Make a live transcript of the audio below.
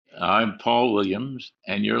I'm Paul Williams,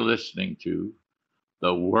 and you're listening to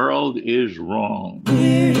The World is Wrong.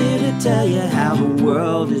 We're here to tell you how the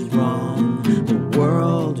world is wrong. The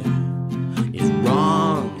world is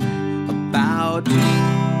wrong about.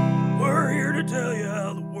 We're here to tell you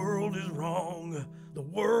how the world is wrong. The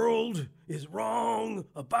world is wrong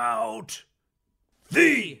about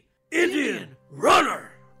the Indian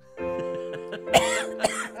Runner.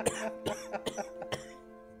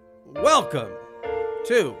 Welcome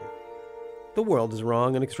to The World is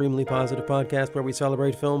Wrong, an extremely positive podcast where we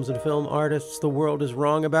celebrate films and film artists the world is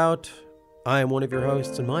wrong about. I am one of your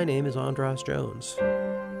hosts, and my name is Andras Jones.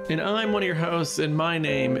 And I'm one of your hosts, and my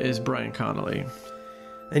name is Brian Connolly.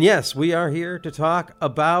 And yes, we are here to talk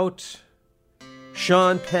about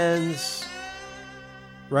Sean Penn's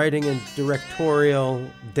writing and directorial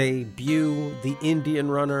debut, The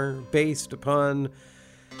Indian Runner, based upon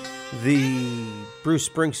the Bruce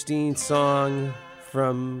Springsteen song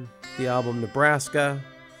from the album Nebraska.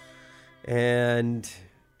 And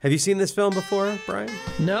have you seen this film before, Brian?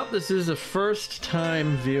 Nope, this is a first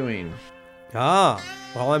time viewing. Well,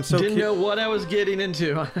 I'm so Didn't know what I was getting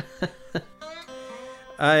into.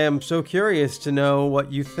 I am so curious to know what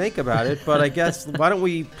you think about it, but I guess why don't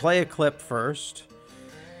we play a clip first,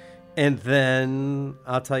 and then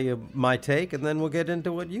I'll tell you my take, and then we'll get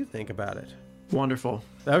into what you think about it. Wonderful.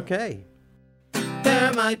 Okay.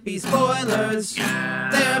 There might be spoilers.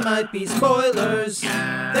 There might be spoilers.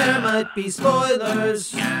 There might be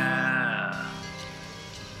spoilers. Hey,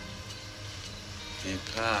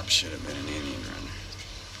 Pop should have been an Indian runner.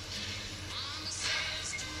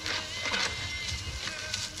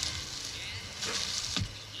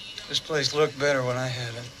 This place looked better when I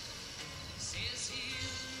had it.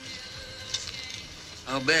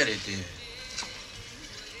 I'll bet it did.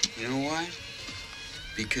 You know why?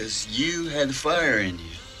 Because you had the fire in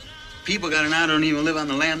you. People got an eye don't even live on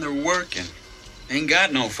the land they're working. They ain't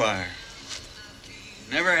got no fire.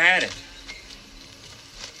 Never had it.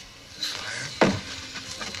 Fire?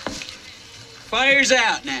 Fire's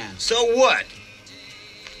out now. So what?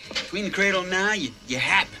 Between the cradle and now, you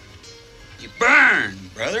happen. You burn,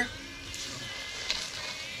 brother.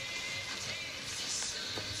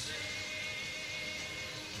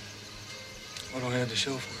 What do I have to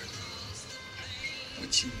show for it?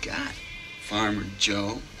 What you got, Farmer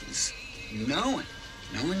Joe, is knowing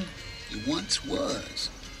you once was.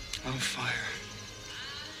 On fire.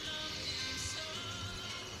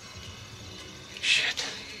 Shit.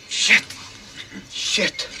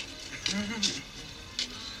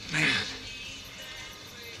 Man.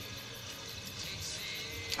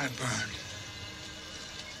 I burned.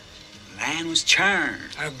 Land was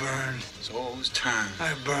churned. I burned. Soul was turned.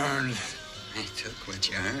 I burned. They took what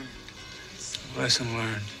you earned. Lesson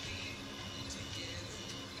learned.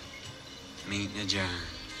 Meeting adjourned.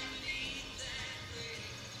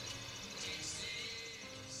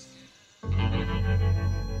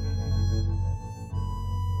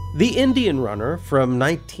 The Indian Runner from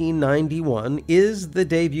 1991 is the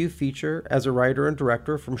debut feature as a writer and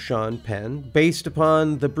director from Sean Penn, based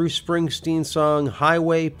upon the Bruce Springsteen song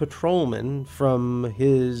Highway Patrolman from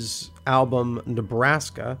his album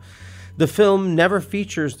Nebraska. The film never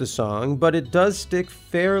features the song, but it does stick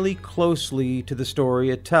fairly closely to the story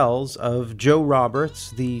it tells of Joe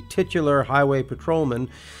Roberts, the titular highway patrolman,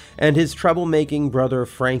 and his troublemaking brother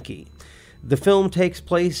Frankie. The film takes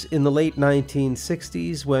place in the late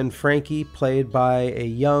 1960s when Frankie, played by a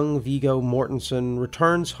young Viggo Mortensen,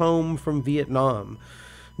 returns home from Vietnam.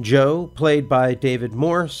 Joe, played by David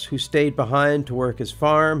Morse, who stayed behind to work his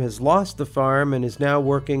farm, has lost the farm and is now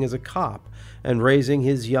working as a cop and raising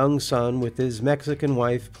his young son with his Mexican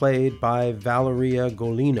wife, played by Valeria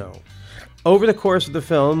Golino. Over the course of the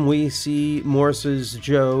film, we see Morse's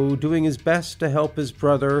Joe doing his best to help his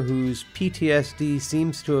brother, whose PTSD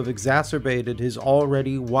seems to have exacerbated his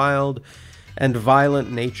already wild and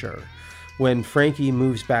violent nature. When Frankie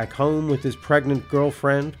moves back home with his pregnant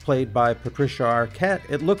girlfriend, played by Patricia Arquette,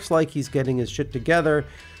 it looks like he's getting his shit together,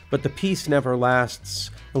 but the peace never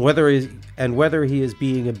lasts, and whether he is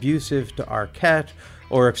being abusive to Arquette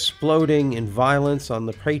or exploding in violence on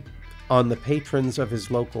the patrons of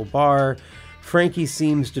his local bar, Frankie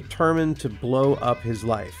seems determined to blow up his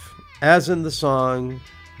life. As in the song,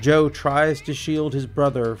 Joe tries to shield his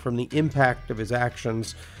brother from the impact of his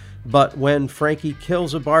actions, but when Frankie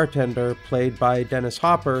kills a bartender, played by Dennis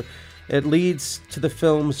Hopper, it leads to the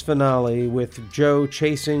film's finale with Joe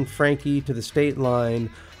chasing Frankie to the state line,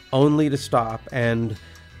 only to stop and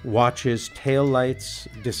watch his taillights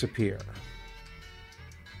disappear.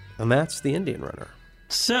 And that's The Indian Runner.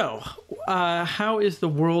 So, how is the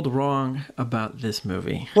world wrong about this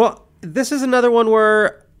movie? Well, this is another one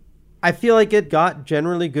where I feel like it got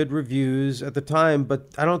generally good reviews at the time, but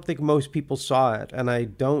I don't think most people saw it, and I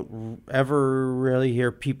don't ever really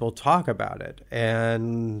hear people talk about it.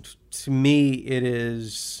 And to me, it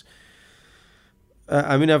is.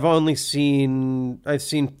 I mean, I've seen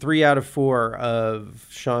 3 out of 4 of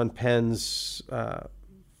Sean Penn's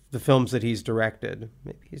the films that he's directed.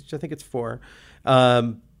 I think it's 4,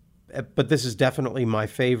 but this is definitely my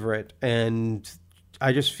favorite, and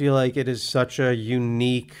I just feel like it is such a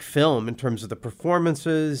unique film in terms of the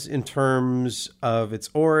performances, in terms of its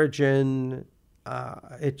origin.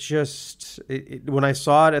 When I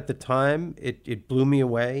saw it at the time, it blew me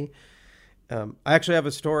away. I actually have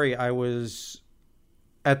a story. I was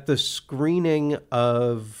at the screening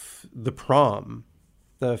of The Prom,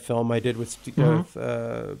 the film I did with Steven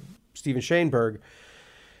Shainberg.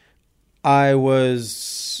 I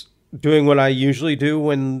was doing what I usually do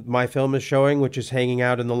when my film is showing, which is hanging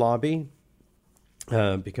out in the lobby,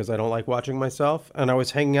 because I don't like watching myself. And I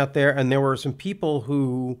was hanging out there, and there were some people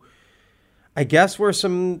who I guess were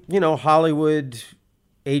some, Hollywood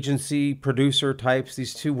agency producer types,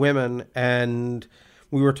 these 2 women, and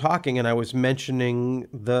we were talking, and I was mentioning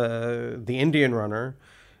the Indian Runner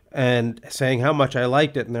and saying how much I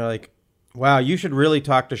liked it. And they're like, wow, you should really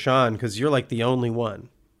talk to Sean because you're like the only one.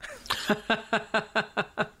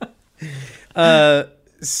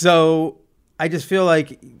 So I just feel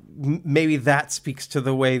like maybe that speaks to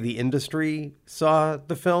the way the industry saw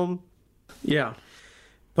the film. Yeah.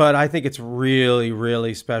 But I think it's really,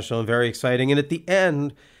 really special and very exciting. And at the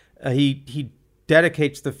end, he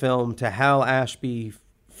dedicates the film to Hal Ashby,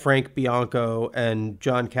 Frank Bianco, and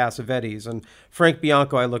John Cassavetes. And Frank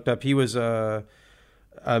Bianco, I looked up, he was a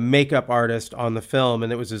makeup artist on the film,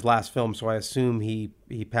 and it was his last film, so I assume he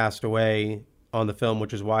passed away on the film,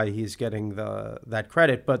 which is why he's getting that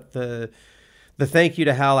credit. But the thank you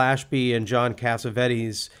to Hal Ashby and John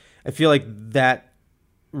Cassavetes, I feel like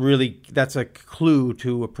that's a clue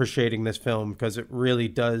to appreciating this film, because it really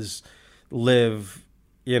does live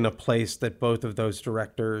in a place that both of those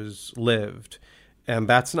directors lived, and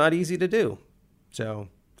that's not easy to do. So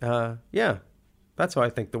yeah, that's how I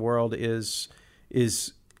think the world is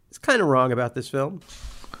kind of wrong about this film.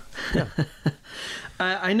 Yeah.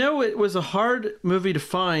 I know it was a hard movie to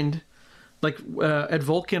find. Like at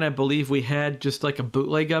Vulcan, I believe we had just like a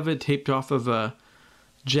bootleg of it taped off of a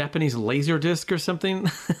Japanese Laserdisc or something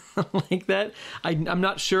like that. I'm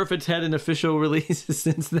not sure if it's had an official release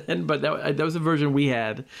since then, but that was a version we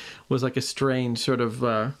had. Was like a strange sort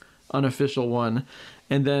of unofficial one.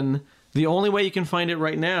 And then the only way you can find it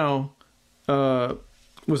right now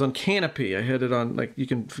was on Canopy. I had it on, like, you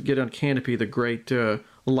can get it on Canopy, the great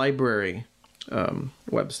library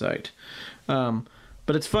website.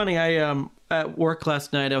 But it's funny, I at work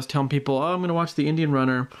last night, I was telling people, I'm going to watch The Indian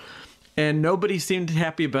Runner, and nobody seemed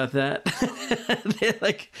happy about that.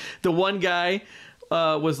 Like, the one guy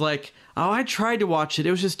was like, I tried to watch it.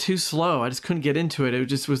 It was just too slow. I just couldn't get into it. It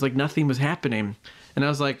just was like nothing was happening. And I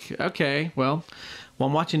was like, okay, well,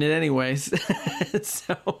 I'm watching it anyways.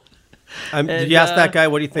 So... did you ask that guy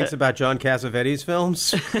what he thinks about John Cassavetes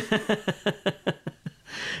films?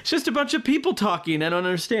 It's just a bunch of people talking. I don't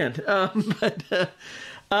understand. And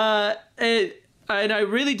I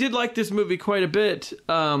really did like this movie quite a bit.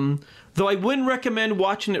 Though I wouldn't recommend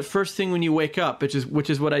watching it first thing when you wake up, which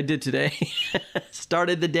is what I did today.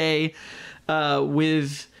 Started the day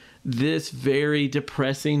with this very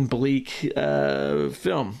depressing, bleak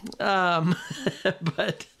film. And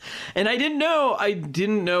I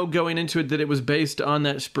didn't know going into it that it was based on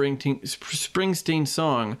that Springsteen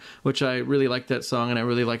song, which I really like that song, and I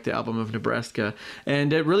really like the album of Nebraska.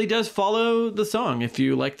 And it really does follow the song. If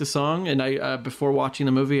you like the song, and I before watching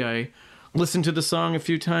the movie, I listened to the song a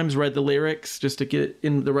few times, read the lyrics just to get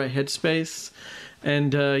in the right headspace.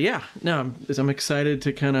 And I'm excited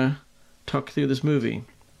to kind of talk through this movie.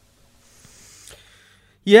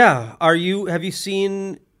 Yeah. Have you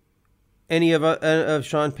seen any of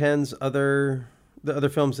Sean Penn's the other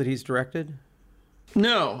films that he's directed?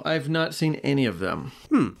 No, I've not seen any of them.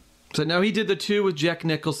 So now he did the 2 with Jack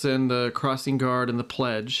Nicholson, The Crossing Guard and The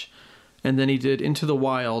Pledge. And then he did Into the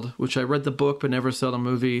Wild, which I read the book but never saw the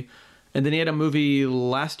movie. And then he had a movie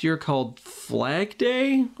last year called Flag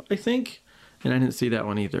Day, I think. And I didn't see that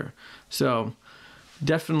one either. So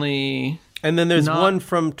definitely... And then there's one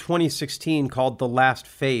from 2016 called The Last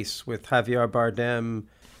Face with Javier Bardem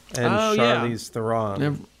and Charlize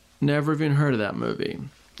Theron. Never even heard of that movie.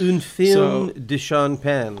 Un film de Sean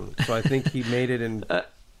Penn. So I think he made it in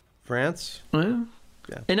France. Yeah.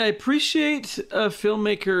 And I appreciate a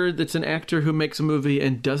filmmaker that's an actor who makes a movie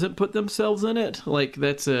and doesn't put themselves in it. Like,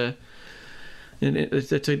 that's And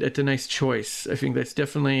it's a nice choice. I think that's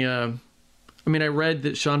definitely. I mean, I read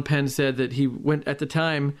that Sean Penn said that he went at the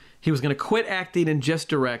time he was going to quit acting and just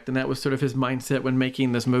direct, and that was sort of his mindset when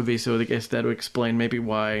making this movie. So I guess that would explain maybe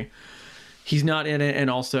why he's not in it.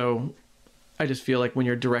 And also, I just feel like when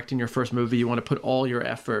you're directing your first movie, you want to put all your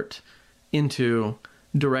effort into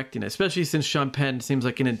directing it, especially since Sean Penn seems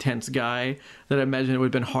like an intense guy. That I imagine it would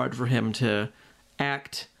have been hard for him to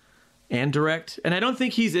act and direct. And I don't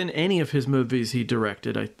think he's in any of his movies he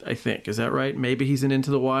directed, I think. Is that right? Maybe he's in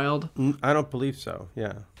Into the Wild? I don't believe so,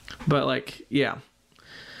 yeah. But, like, yeah.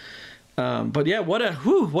 But, yeah, what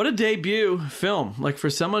a debut film. Like, for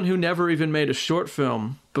someone who never even made a short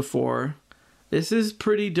film before, this is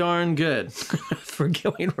pretty darn good for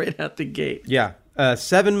going right out the gate. Yeah.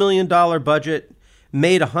 $7 million budget,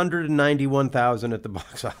 made $191,000 at the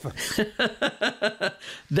box office.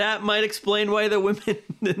 That might explain why the women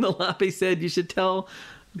in the lobby said you should tell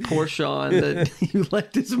poor Sean that you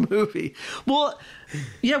liked this movie. Well,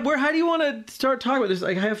 yeah, how do you want to start talking about this?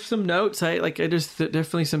 Like, I have some notes. There's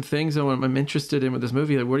definitely some things I'm interested in with this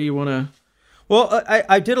movie. Like, what do you want to... Well,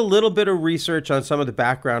 I did a little bit of research on some of the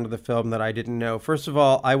background of the film that I didn't know. First of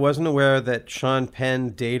all, I wasn't aware that Sean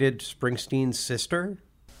Penn dated Springsteen's sister.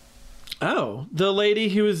 Oh, the lady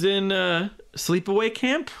who was in Sleepaway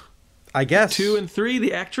Camp? I guess. 2 and 3,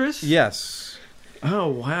 the actress? Yes. Oh,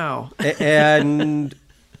 wow. And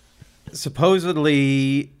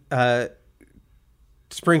supposedly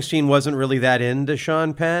Springsteen wasn't really that into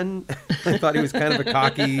Sean Penn. I thought he was kind of a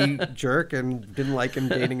cocky jerk and didn't like him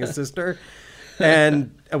dating his sister.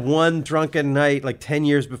 And one drunken night, like 10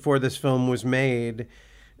 years before this film was made,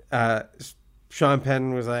 Sean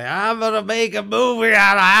Penn was like, I'm going to make a movie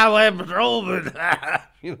out of Highway Patrolman.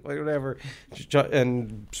 Whatever.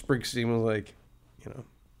 And Springsteen was like,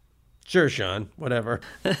 sure, Sean, whatever.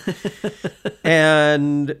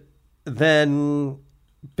 And then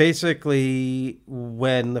basically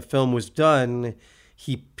when the film was done,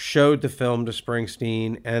 he showed the film to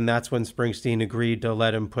Springsteen, and that's when Springsteen agreed to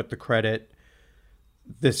let him put the credit.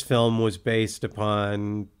 This film was based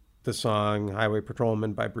upon the song Highway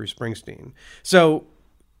Patrolman by Bruce Springsteen. So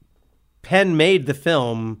Penn made the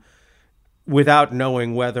film without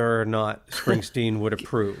knowing whether or not Springsteen would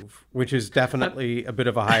approve, which is definitely a bit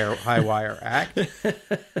of a high wire act.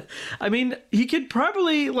 I mean, he could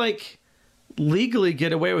probably legally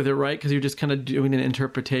get away with it, right? Because you're just kind of doing an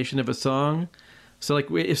interpretation of a song. So if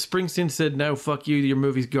Springsteen said, no, fuck you, your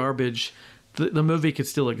movie's garbage, the movie could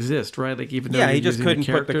still exist, right? Like, even though he just couldn't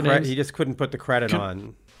put the credit. He just couldn't put the credit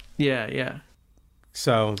on. Yeah.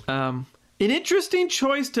 So, an interesting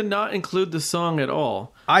choice to not include the song at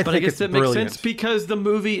all. I guess that makes sense because the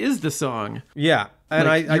movie is the song. Yeah,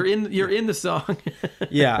 and you're in the song.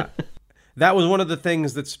 Yeah, that was one of the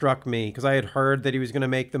things that struck me because I had heard that he was going to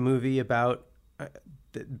make the movie about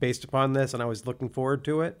based upon this, and I was looking forward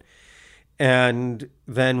to it. And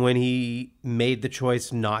then when he made the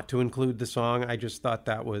choice not to include the song, I just thought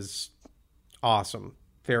that was awesome.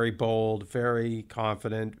 Very bold, very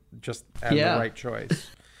confident, just had the right choice.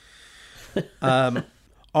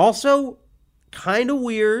 Also, kind of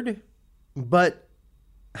weird, but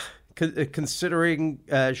considering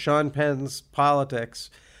Sean Penn's politics,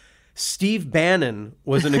 Steve Bannon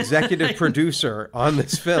was an executive producer on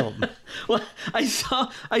this film. Well, I saw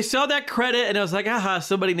that credit and I was like, aha,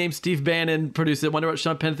 somebody named Steve Bannon produced it. I wonder what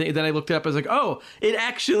Sean Penn thinks. And then I looked it up. I was like, oh, it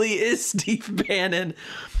actually is Steve Bannon.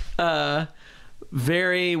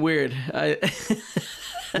 Very weird.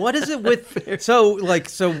 What is it with there's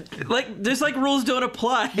rules don't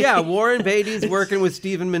apply. Yeah, Warren Beatty's working with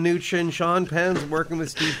Steven Mnuchin, Sean Penn's working with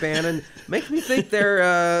Steve Bannon. Makes me think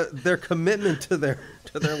their commitment to their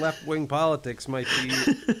left wing politics might be.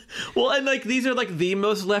 Well, and these are the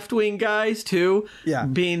most left wing guys too. Yeah,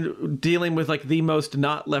 dealing with the most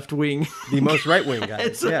not left wing, the most right wing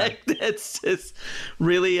guys. It's just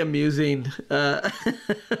really amusing.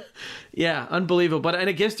 Yeah, unbelievable. But I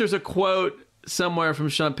guess there's a quote somewhere from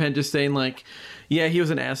Sean Penn just saying yeah, he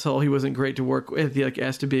was an asshole. He wasn't great to work with.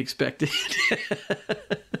 As to be expected.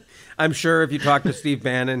 I'm sure if you talk to Steve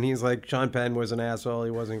Bannon, he's like, Sean Penn was an asshole.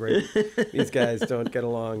 He wasn't great. These guys don't get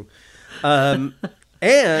along. And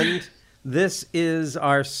this is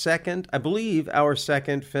our second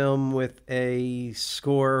film with a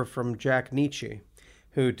score from Jack Nitzsche,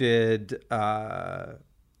 who did the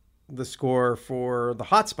score for The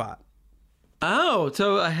Hot Spot. Oh,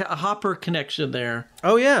 so a Hopper connection there.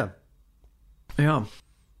 Oh, yeah. Yeah.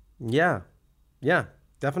 Yeah,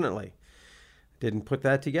 definitely. Didn't put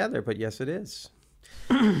that together, but yes, it is.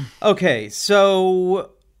 Okay,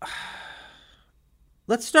 so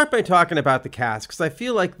let's start by talking about the cast, because I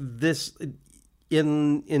feel like this,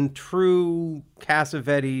 in true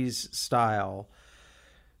Cassavetes style,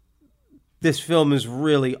 this film is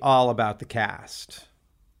really all about the cast.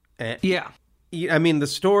 And, Yeah. I mean, the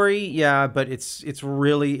story, yeah, but it's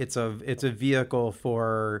a vehicle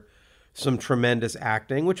for some tremendous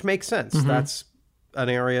acting, which makes sense. That's an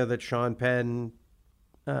area that Sean Penn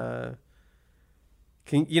can,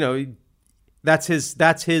 that's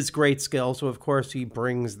his great skill. So of course he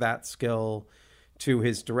brings that skill to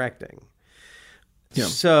his directing. Yeah.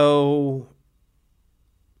 So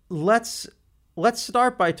let's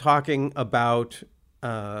start by talking about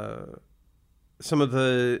some of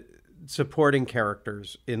the supporting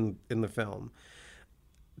characters in the film.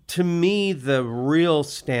 To me, the real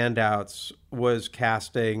standouts was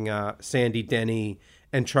casting Sandy Denny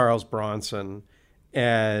and Charles Bronson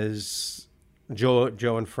as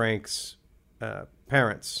Joe and Frank's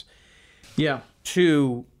parents. Yeah.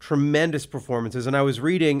 Two tremendous performances. And I was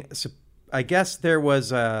reading, I guess there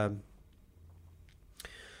was a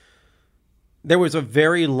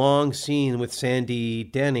very long scene with Sandy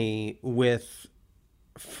Denny with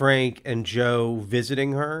Frank and Joe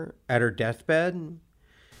visiting her at her deathbed.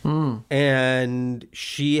 And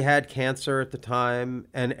she had cancer at the time,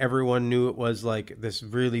 and everyone knew it was like this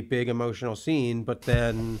really big emotional scene. But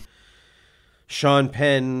then Sean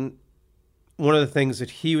Penn, one of the things that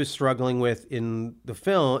he was struggling with in the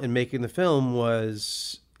film, in making the film,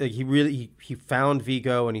 was like he found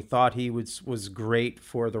Viggo and he thought he was great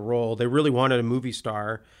for the role. They really wanted a movie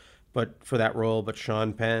star, but for that role, but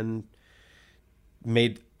Sean Penn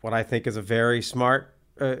made what I think is a very smart,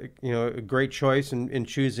 a great choice in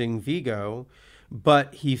choosing Viggo,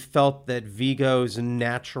 but he felt that Viggo's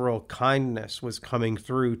natural kindness was coming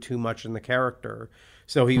through too much in the character.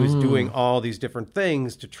 So he was doing all these different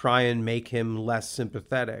things to try and make him less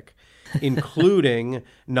sympathetic, including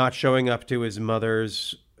not showing up to his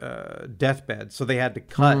mother's deathbed. So they had to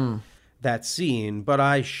cut that scene. But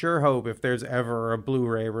I sure hope if there's ever a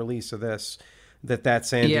Blu-ray release of this, that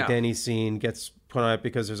Sandy Denny scene gets put on it,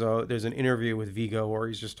 because there's an interview with Viggo where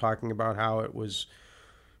he's just talking about how it was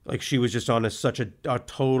like she was just on such a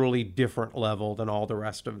totally different level than all the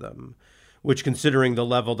rest of them, which, considering the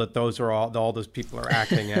level that all those people are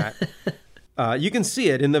acting at, you can see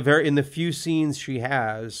it in the few scenes she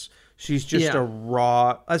has. She's just a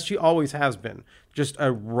raw, as she always has been, just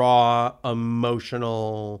a raw,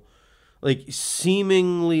 emotional, like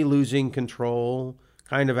seemingly losing control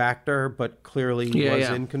kind of actor, but clearly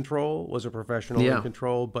in control, was a professional in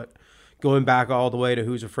control. But going back all the way to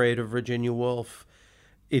Who's Afraid of Virginia Woolf,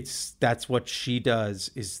 that's what she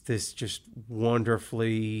does, is this just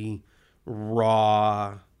wonderfully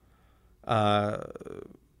raw kind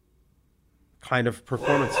of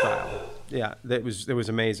performance style. Yeah, that was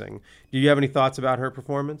amazing. Do you have any thoughts about her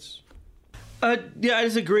performance? Yeah, I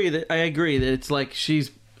agree that it's like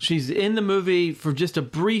she's in the movie for just a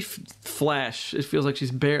brief flash. It feels like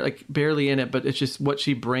she's barely in it, but it's just what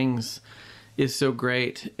she brings is so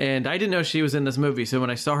great. And I didn't know she was in this movie, so when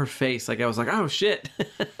I saw her face, like I was like, oh shit,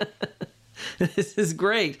 this is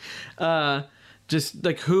great. Just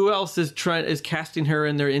like, who else is casting her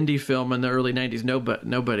in their indie film in the early 90s?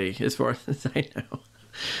 Nobody, as far as I know.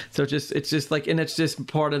 So it's just like, and it's just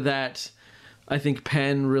part of that. I think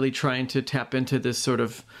Penn really trying to tap into this sort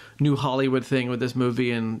of new Hollywood thing with this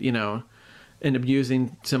movie, and and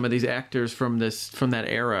abusing some of these actors from that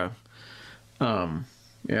era.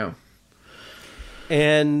 Yeah.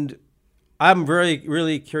 And I'm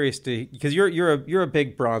really curious because you're a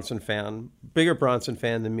big Bronson fan, bigger Bronson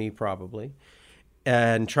fan than me probably.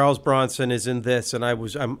 And Charles Bronson is in this, and I'm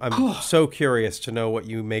so curious to know what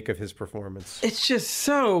you make of his performance. It's just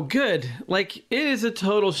so good. Like, it is a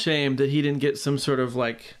total shame that he didn't get some sort of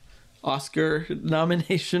like Oscar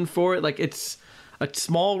nomination for it. Like, it's a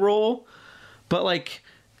small role, but like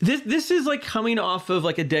this is like coming off of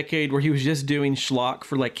like a decade where he was just doing schlock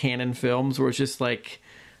for like Canon Films, where it's just like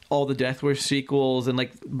all the Death Wish sequels and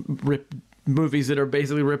like movies that are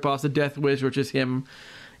basically rip-offs of Death Wish, which is him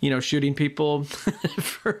shooting people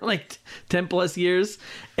for like 10 plus years.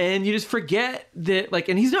 And you just forget that, like,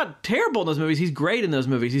 and he's not terrible in those movies. He's great in those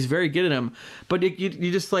movies. He's very good at them. But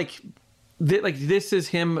you just like this is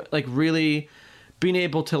him like really being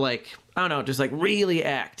able to, like, I don't know, just like really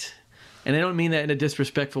act. And I don't mean that in a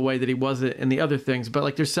disrespectful way that he wasn't in the other things, but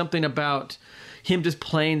like there's something about him just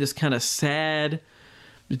playing this kind of sad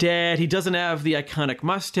dad. He doesn't have the iconic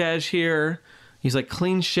mustache here. He's like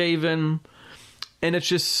clean shaven. And it's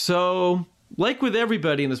just so, like with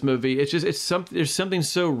everybody in this movie, there's something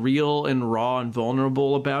so real and raw and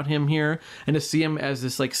vulnerable about him here. And to see him as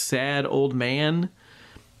this like sad old man,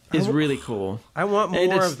 is really cool. I want And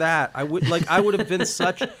more it's- of that. I would have been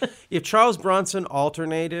such if Charles Bronson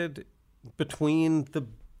alternated between the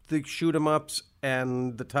shoot 'em ups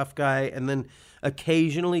and the tough guy, and then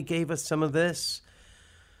occasionally gave us some of this.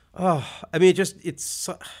 Oh, I mean, it's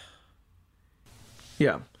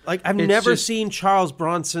Yeah. like I've It's never just- seen Charles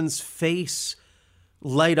Bronson's face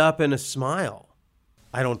light up in a smile.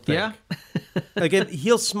 I don't think. Yeah. Like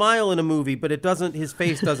he'll smile in a movie, but his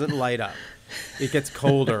face doesn't light up. It gets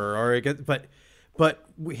colder, or it gets. But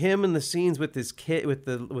him in the scenes with his kid, with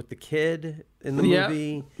the kid in the Yeah.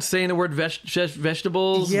 movie, Saying the word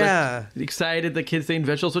vegetables. Yeah. Excited, the kid saying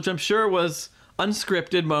vegetables, which I'm sure was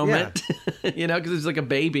unscripted moment, you know, because it's like a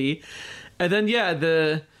baby. And then,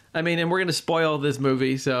 and we're going to spoil this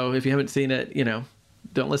movie. So if you haven't seen it, you know,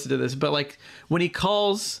 don't listen to this. But like when he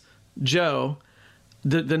calls Joe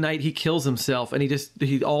the night he kills himself,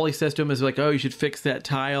 and all he says to him is like, "Oh, you should fix that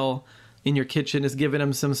tile in your kitchen," is giving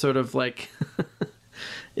him some sort of like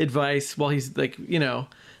advice while he's like, you know,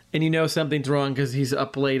 and you know something's wrong because he's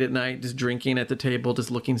up late at night, just drinking at the table, just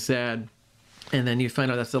looking sad. And then you find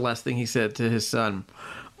out that's the last thing he said to his son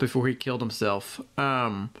before he killed himself.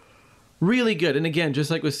 Really good. And again, just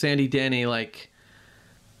like with Sandy Denny, like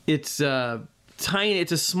it's tiny,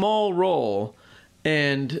 it's a small role,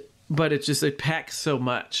 but it packs so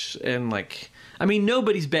much. And like, I mean,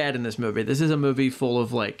 nobody's bad in this movie. This is a movie full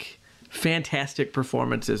of like fantastic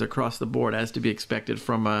performances across the board, as to be expected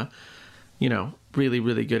from a, you know, really,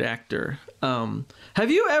 really good actor. Have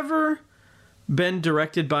you ever been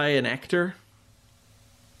directed by an actor?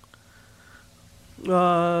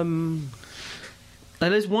 I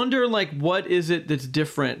just wonder, like, what is it that's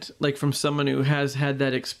different, like, from someone who has had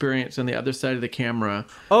that experience on the other side of the camera?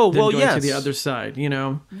 Oh, than well, going to yes. the other side, you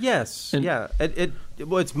know? yes, And- yeah,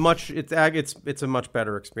 it's a much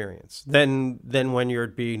better experience than when you're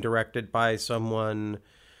being directed by someone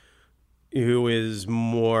who is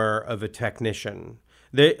more of a technician.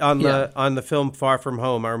 On the film Far From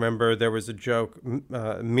Home, I remember there was a joke.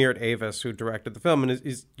 Mirt Avis, who directed the film, and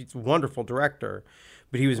he's a wonderful director,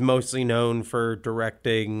 but he was mostly known for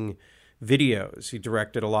directing videos. He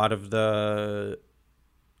directed a lot of the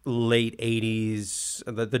late 80s,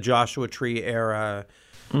 the Joshua Tree era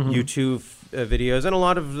YouTube videos, and a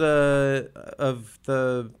lot of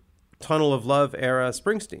the Tunnel of Love era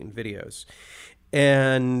Springsteen videos.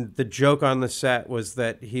 And the joke on the set was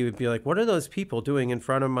that he would be like, "What are those people doing in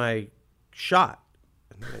front of my shot?"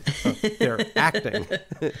 And they're acting.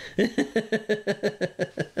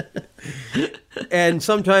 And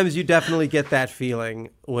sometimes you definitely get that feeling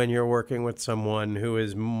when you're working with someone who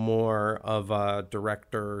is more of a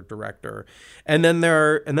director. And then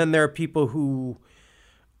there are people who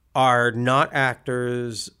are not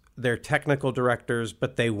actors, they're technical directors,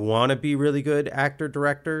 but they want to be really good actor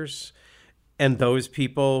directors. And those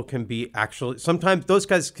people can be sometimes those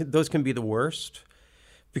can be the worst,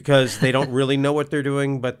 because they don't really know what they're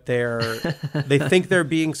doing, but they think they're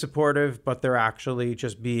being supportive, but they're actually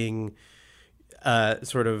just being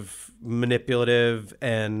sort of manipulative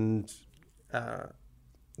and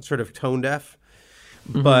sort of tone deaf.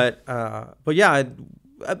 But yeah,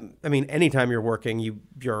 I mean, anytime you're working,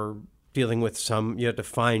 you're dealing with you have to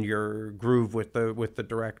find your groove with the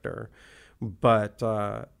director. But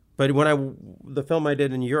when the film I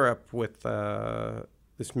did in Europe with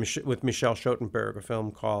with Michel Schotenberg, a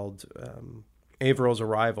film called Averill's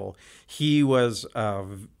Arrival, he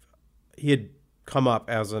had come up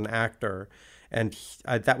as an actor, and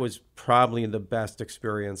that was probably the best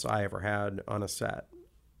experience I ever had on a set.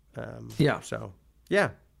 So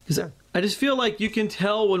yeah. 'Cause I just feel like you can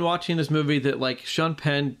tell when watching this movie that, like, Sean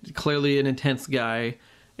Penn, clearly an intense guy,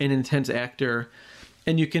 an intense actor,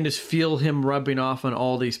 and you can just feel him rubbing off on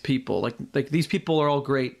all these people. Like these people are all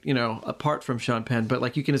great, you know, apart from Sean Penn, but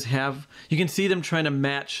like you can see them trying to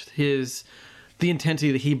match the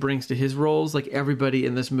intensity that he brings to his roles. Like everybody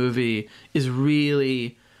in this movie is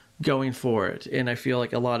really going for it, and I feel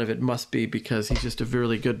like a lot of it must be because he's just a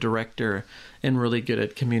really good director and really good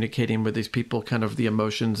at communicating with these people, kind of the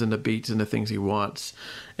emotions and the beats and the things he wants.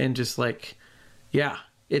 And just like, yeah,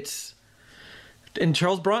 and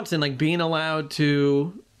Charles Bronson, like, being allowed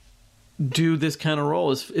to do this kind of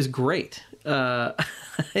role is great. I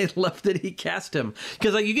love that he cast him,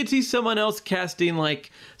 because like you could see someone else casting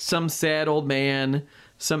like some sad old man,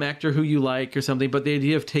 some actor who you like or something, but the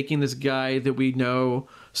idea of taking this guy that we know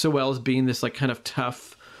so well as being this like kind of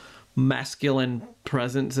tough masculine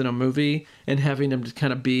presence in a movie, and having him just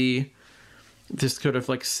kind of be this sort of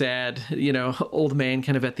like sad, you know, old man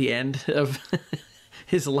kind of at the end of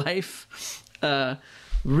his life.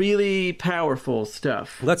 Really powerful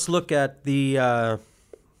stuff. Let's look at the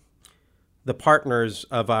the partners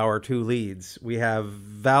of our two leads. We have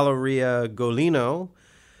Valeria Golino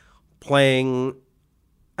playing,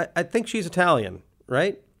 I think she's Italian,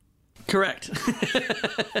 right? Correct.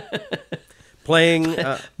 Playing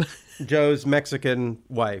Joe's Mexican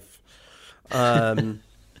wife. You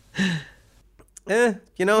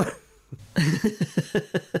know,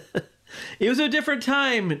 It was a different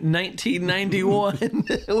time, 1991.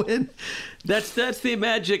 when that's the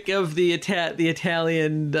magic of the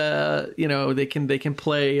Italian. They can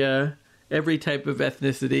play every type of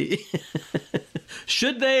ethnicity.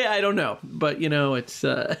 Should they? I don't know, but it's.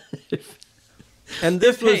 and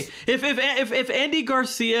this was If Andy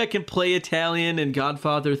Garcia can play Italian in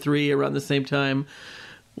Godfather 3 around the same time,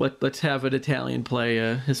 let's have an Italian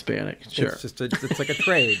play Hispanic. Sure. it's like a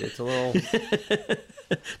trade. It's a little.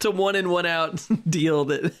 It's a 1 in 1 out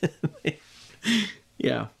deal.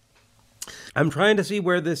 Yeah. I'm trying to see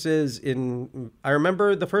where this is in. I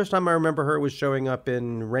remember the first time I remember her was showing up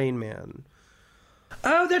in Rain Man.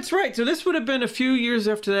 Oh, that's right. So this would have been a few years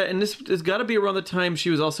after that, and this has got to be around the time she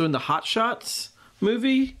was also in the Hot Shots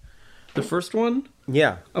movie, the first one.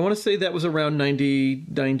 Yeah. I want to say that was around 90,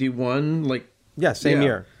 91, Yeah, same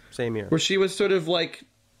year. where she was sort of like,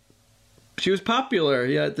 she was popular.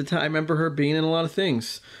 Yeah, at the time, I remember her being in a lot of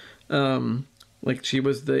things. Like she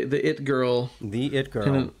was the it girl. The it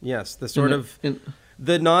girl. Yes, the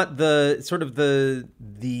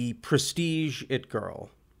prestige it girl.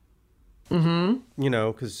 Mm-hmm.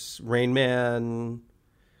 Because Rain Man.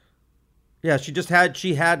 Yeah,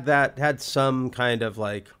 she had some kind of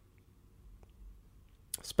like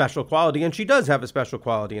special quality, and she does have a special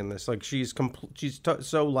quality in this. Like she's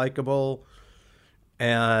so likable,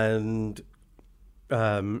 and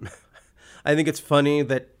I think it's funny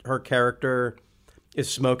that her character is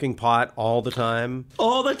smoking pot all the time.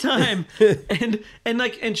 All the time.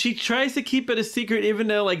 and she tries to keep it a secret, even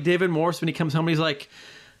though like David Morse, when he comes home, he's like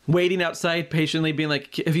waiting outside patiently being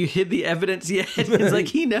like, have you hid the evidence yet? It's like,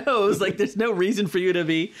 he knows, like there's no reason for you to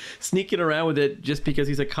be sneaking around with it just because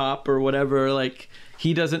he's a cop or whatever. Like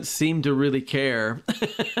he doesn't seem to really care.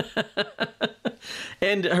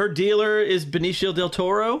 And her dealer is Benicio del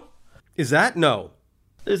Toro. Is that? No.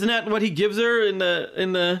 Isn't that what he gives her in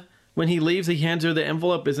the when he leaves? He hands her the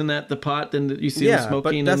envelope. Isn't that the pot? Then you see him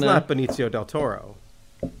smoking. But that's not Benicio del Toro.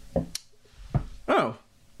 Oh,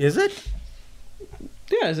 is it?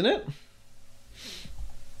 Yeah, isn't it?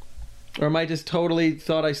 Or am I just totally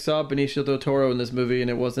thought I saw Benicio del Toro in this movie and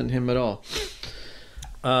it wasn't him at all?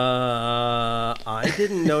 I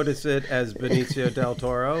didn't notice it as Benicio del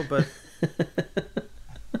Toro, but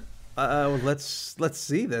let's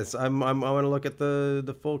see this. I want to look at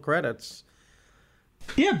the full credits.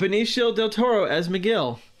 Yeah, Benicio del Toro as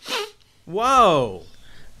McGill. Whoa.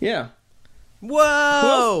 Yeah.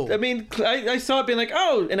 Whoa! Well, I mean, I saw it being like,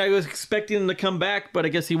 oh, and I was expecting him to come back, but I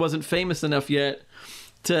guess he wasn't famous enough yet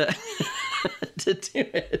to to do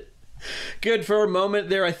it. Good, for a moment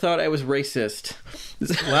there, I thought I was racist.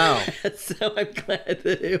 Wow. So I'm glad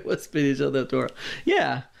that it was Benicio del Toro.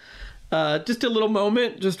 Yeah. Just a little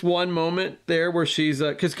moment, just one moment there where she's,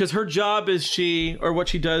 because her job is what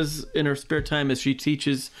she does in her spare time is she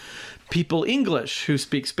teaches people English who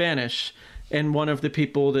speak Spanish. And one of the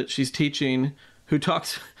people that she's teaching who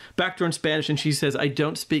talks back to her in Spanish, and she says, I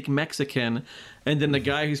don't speak Mexican. And then the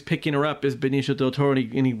guy who's picking her up is Benicio del Toro,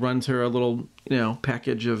 and he runs her a little,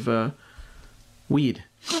 package of weed.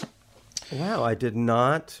 Wow, I did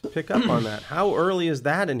not pick up on that. How early is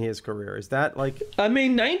that in his career? Is that like...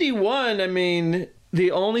 91,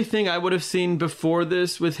 the only thing I would have seen before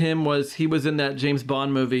this with him was he was in that James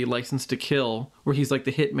Bond movie, License to Kill, where he's like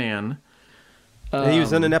the hitman. He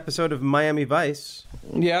was in an episode of Miami Vice.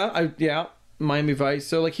 Yeah, Miami Vice.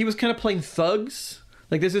 So, like, he was kind of playing thugs.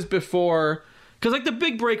 Like, this is before... Because, like, the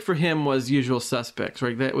big break for him was Usual Suspects,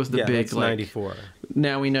 right? That was the big, that's 94.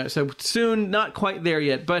 Now we know. So, soon, not quite there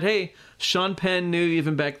yet. But, hey, Sean Penn knew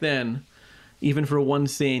even back then, even for one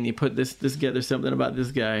scene, you put this together, something about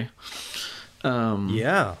this guy.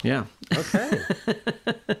 Yeah. Okay.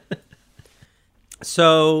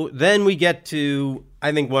 So, then we get to...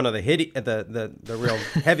 I think one of the real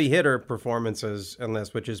heavy hitter performances in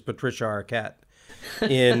this, which is Patricia Arquette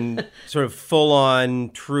in sort of full on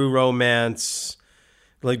true romance,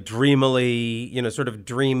 like dreamily, sort of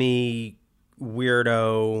dreamy,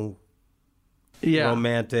 weirdo,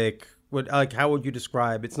 romantic. How would you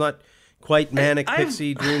describe? It's not quite manic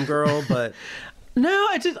pixie dream girl, but. No,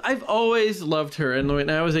 I've always loved her, and when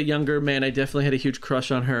I was a younger man, I definitely had a huge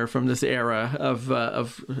crush on her from this era of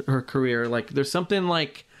her career. Like, there's something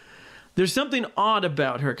odd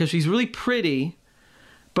about her because she's really pretty,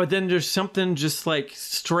 but then there's something just like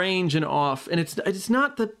strange and off, and it's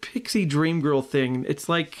not the pixie dream girl thing. It's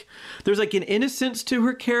like there's like an innocence to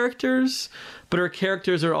her characters, but her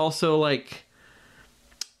characters are also like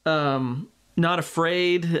not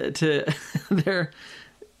afraid to they're,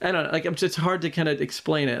 I don't know, like it's hard to kind of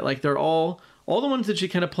explain it. Like they're all the ones that she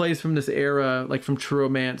kind of plays from this era, like from True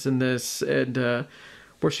Romance and this, and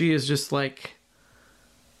where she is just like,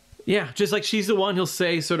 yeah, just like she's the one who'll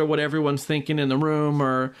say sort of what everyone's thinking in the room,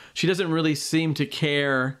 or she doesn't really seem to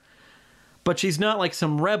care, but she's not like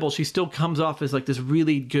some rebel. She still comes off as like this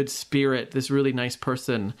really good spirit, this really nice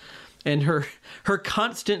person. And her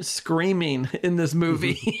constant screaming in this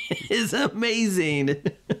movie is amazing.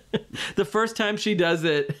 The first time she does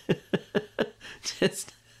it,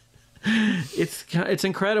 just it's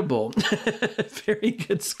incredible. Very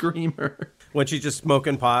good screamer. When she's just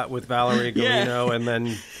smoking pot with Valerie Golino and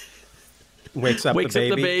then wakes up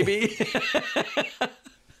the baby.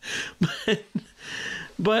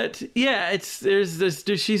 but yeah, there's this.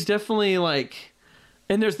 She's definitely like.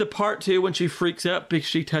 And there's the part, too, when she freaks out because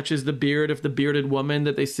she touches the beard of the bearded woman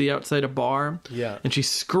that they see outside a bar. Yeah. And she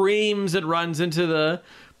screams and runs into the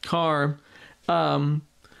car. And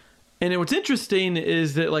what's interesting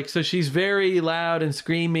is that, like, so she's very loud and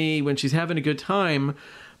screamy when she's having a good time.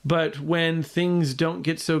 But when things don't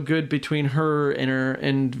get so good between her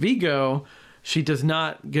and Vigo, she does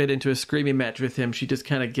not get into a screaming match with him. She just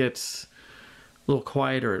kind of gets a little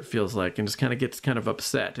quieter, it feels like, and just kind of gets kind of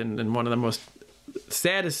upset. And one of the most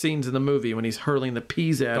saddest scenes in the movie when he's hurling the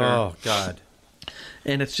peas at her. Oh God!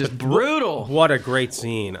 And it's just brutal. What a great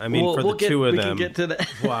scene! I mean, for the two of them. We can get to that.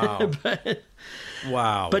 Wow!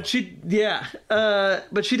 Wow! But she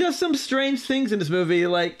does some strange things in this movie,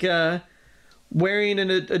 like wearing an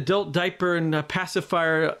adult diaper and a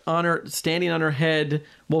pacifier on her, standing on her head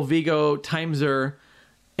while Vigo times her,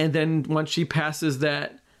 and then once she passes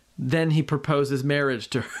that, then he proposes marriage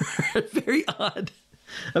to her.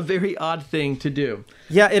 A very odd thing to do.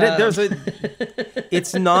 Yeah,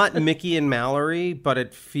 it's not Mickey and Mallory, but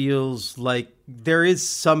it feels like there is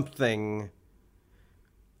something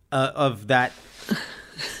of that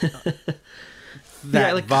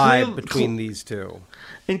like vibe between these two.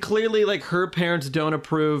 And clearly, like, her parents don't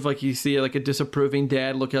approve. Like, you see, like, a disapproving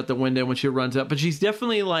dad look out the window when she runs up. But she's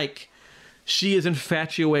definitely, like, she is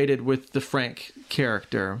infatuated with the Frank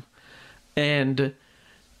character. And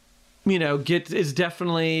you know, is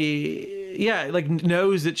definitely, like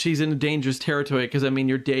knows that she's in dangerous territory because, I mean,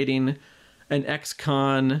 you're dating an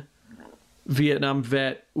ex-con Vietnam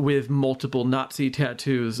vet with multiple Nazi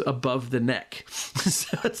tattoos above the neck.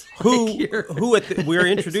 So it's we're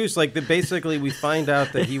introduced, like, basically we find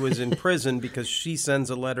out that he was in prison because she sends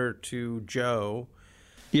a letter to Joe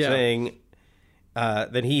saying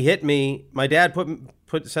that he hit me. My dad called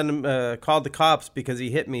the cops because he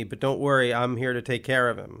hit me, but don't worry, I'm here to take care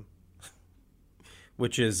of him.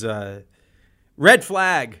 Which is red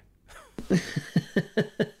flag. A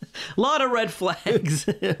lot of red flags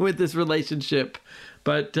with this relationship.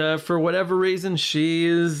 But for whatever reason, she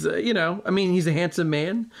is, I mean, he's a handsome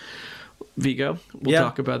man. Vigo. We'll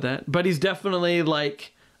talk about that. But he's definitely,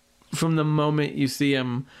 like, from the moment you see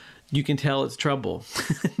him, you can tell it's trouble.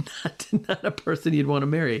 not a person you'd want to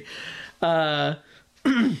marry. But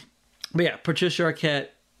yeah, Patricia Arquette.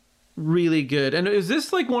 Really good. And is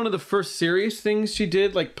this like one of the first serious things she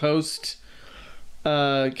did, like post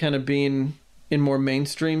kind of being in more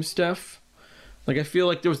mainstream stuff? Like, I feel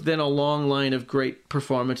like there was then a long line of great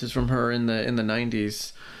performances from her in the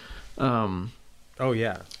 90s. Oh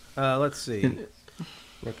yeah. Let's see.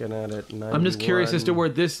 Looking at it, 91. I'm just curious as to where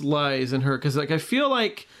this lies in her, because like I feel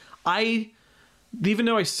like even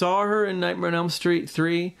though I saw her in Nightmare on Elm Street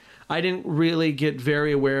 3, I didn't really get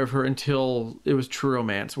very aware of her until it was True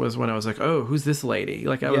Romance, was when I was like, oh, who's this lady?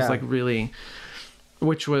 Like, I was like really,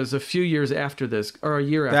 which was a few years after this, or a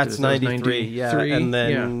year after this. That's 93, yeah. And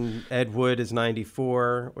then Ed Wood is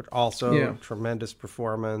 94, which also tremendous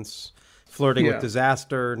performance. Flirting with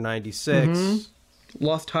Disaster, 96. Mm-hmm.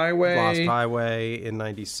 Lost Highway in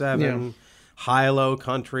 97. High-Low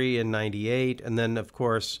Country in 98. And then, of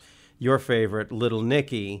course, your favorite, Little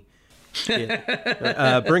Nicky.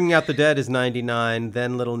 Bringing Out the Dead is 99,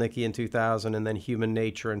 then Little Nicky in 2000, and then Human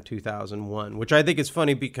Nature in 2001, which I think is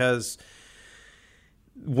funny because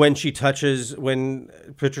when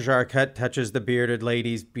Patricia Arquette touches the bearded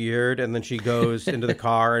lady's beard, and then she goes into the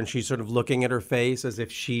car and she's sort of looking at her face as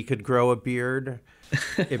if she could grow a beard,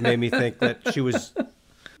 it made me think that she was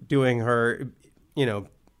doing her,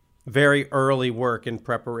 very early work in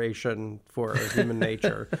preparation for Human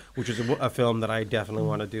Nature, which is a film that I definitely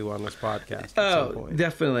want to do on this podcast at some point.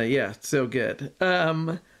 Definitely. Yeah. So good.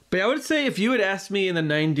 But I would say if you had asked me in the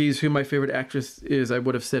 90s who my favorite actress is, I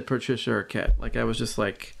would have said Patricia Arquette. Like, I was just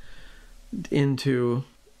like into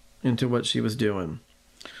what she was doing.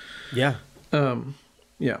 Yeah.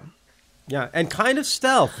 Yeah. Yeah, and kind of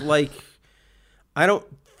stealth. Like, I don't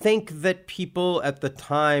think that people at the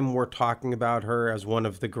time were talking about her as one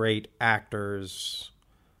of the great actors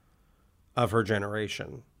of her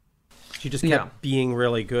generation. She just kept being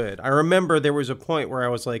really good. I remember there was a point where I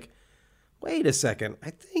was like, wait a second,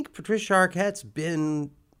 I think Patricia Arquette's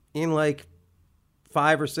been in like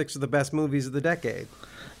 5 or 6 of the best movies of the decade.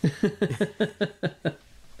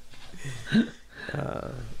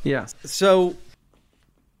 Yeah. So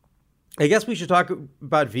I guess we should talk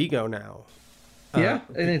about Viggo now. Yeah,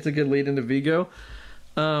 I think it's a good lead into Viggo.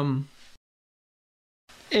 And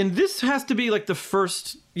this has to be like the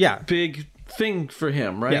first big thing for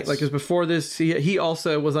him, right? Yes. Like, because before this, he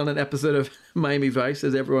also was on an episode of Miami Vice,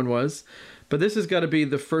 as everyone was. But this has got to be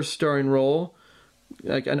the first starring role,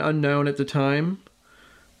 like an unknown at the time.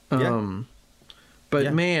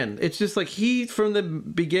 But man, it's just like he, from the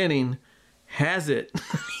beginning, has it.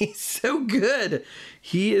 He's so good.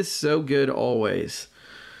 He is so good always.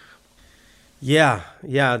 Yeah.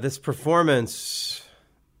 This performance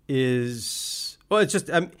is, well, it's just,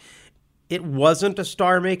 it wasn't a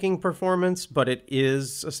star-making performance, but it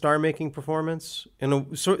is a star-making performance in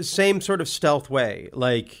a same sort of stealth way.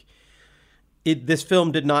 Like, this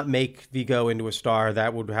film did not make Viggo into a star.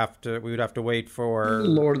 That we would have to wait for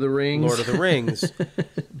Lord of the Rings.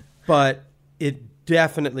 But it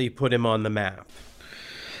definitely put him on the map.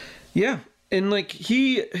 Yeah. And like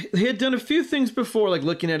he had done a few things before, like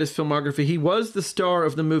looking at his filmography. He was the star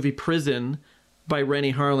of the movie Prison by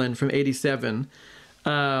Rennie Harlin from '87.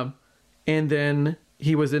 And then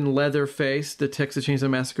he was in Leatherface, the Texas Chainsaw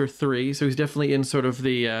Massacre 3. So he's definitely in sort of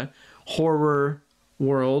the horror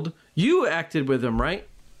world. You acted with him, right?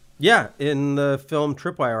 Yeah, in the film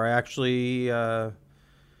Tripwire, I actually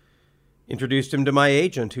introduced him to my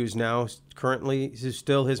agent, who's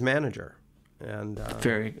still his manager. And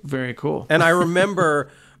very, very cool. And I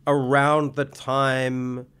remember around that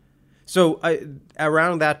time,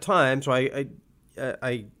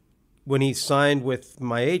 when he signed with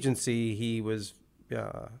my agency, he was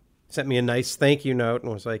sent me a nice thank you note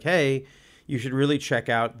and was like, "Hey, you should really check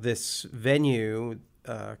out this venue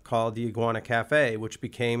called the Iguana Cafe," which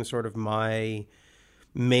became sort of my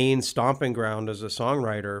main stomping ground as a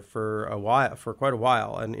songwriter for quite a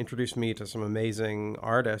while, and introduced me to some amazing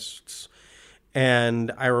artists.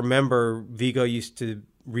 And I remember Viggo used to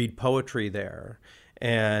read poetry there,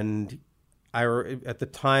 and at the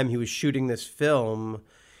time he was shooting this film,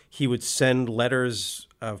 he would send letters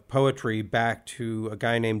of poetry back to a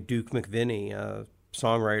guy named Duke McVinney, a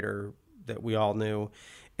songwriter that we all knew.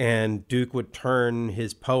 And Duke would turn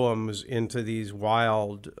his poems into these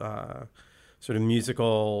wild sort of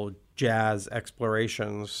musical jazz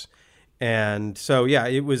explorations. And so, yeah,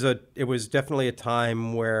 it was definitely a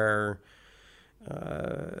time where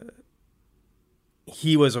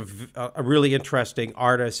he was a really interesting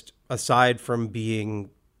artist, aside from being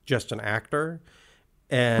just an actor.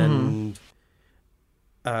 And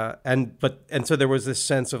so there was this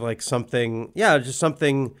sense of like something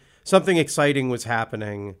exciting was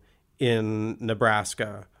happening in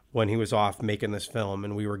Nebraska when he was off making this film,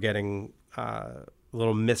 and we were getting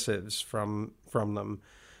little missives from them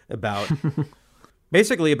about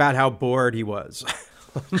basically about how bored he was.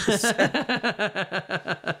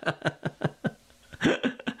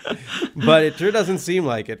 But it sure doesn't seem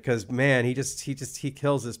like it, because man, he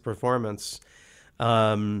kills his performance.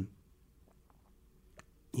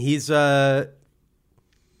 He's Frankie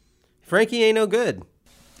ain't no good.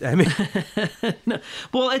 I mean, no.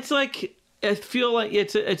 Well, it's like, I feel like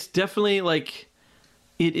it's definitely like,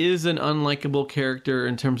 it is an unlikable character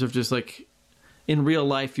in terms of just like, in real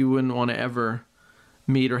life, you wouldn't want to ever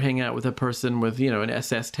meet or hang out with a person with, an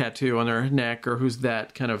SS tattoo on their neck, or who's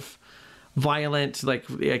that kind of violent, like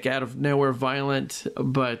out of nowhere violent.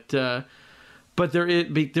 But there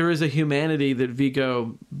is a humanity that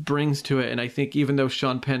Viggo brings to it, and I think even though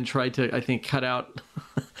Sean Penn tried to, I think, cut out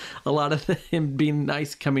a lot of him being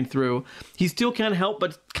nice coming through, he still can't help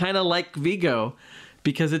but kind of like Viggo,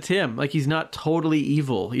 because it's him. Like, he's not totally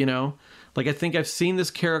evil, Like, I think I've seen this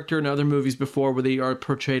character in other movies before where they are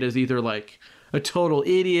portrayed as either like a total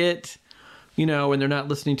idiot, and they're not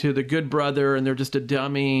listening to the good brother and they're just a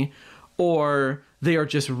dummy, or they are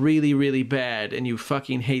just really, really bad and you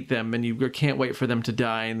fucking hate them and you can't wait for them to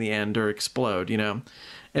die in the end or explode,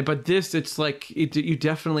 But this, it's like, you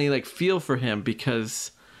definitely like feel for him,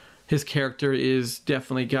 because his character is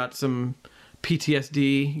definitely got some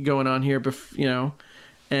PTSD going on here,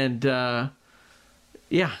 and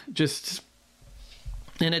yeah, just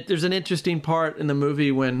and there's an interesting part in the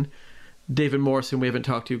movie when David Morse, whom we haven't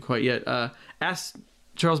talked to quite yet, asks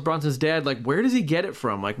Charles Bronson's dad, like, where does he get it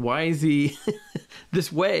from? Like, why is he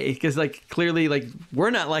this way? Because, like, clearly, like,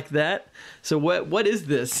 we're not like that. So what is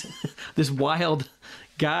this? This wild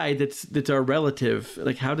guy that's our relative?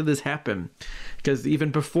 Like, how did this happen? Because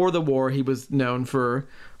even before the war, he was known for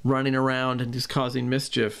running around and just causing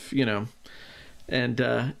mischief, you know.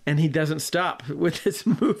 And he doesn't stop with this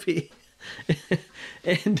movie.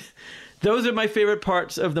 And those are my favorite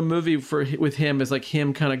parts of the movie with him, is like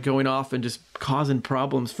him kind of going off and just causing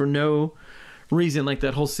problems for no reason. Like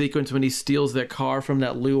that whole sequence when he steals that car from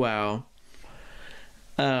that luau,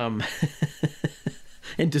 and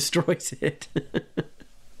destroys it.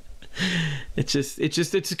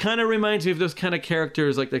 It kind of reminds me of those kind of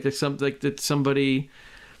characters, like that somebody.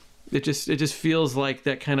 It just feels like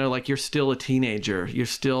that kind of like you're still a teenager. You're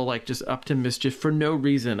still like just up to mischief for no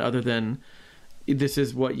reason other than this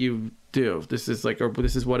is what you do. This is like, or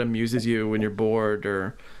this is what amuses you when you're bored,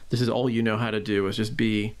 or this is all you know how to do is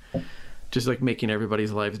just like making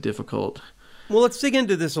everybody's lives difficult. Well, let's dig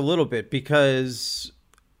into this a little bit, because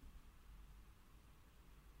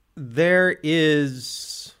there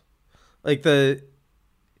is like so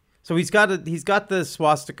he's got the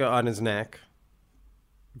swastika on his neck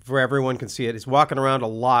where everyone can see it. He's walking around a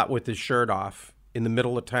lot with his shirt off in the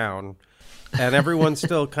middle of town, and everyone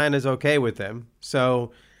still kind of is okay with him.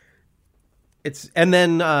 So and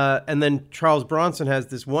then Charles Bronson has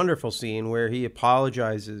this wonderful scene where he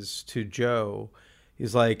apologizes to Joe.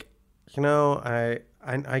 He's like, you know,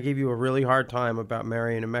 I gave you a really hard time about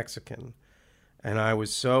marrying a Mexican, and I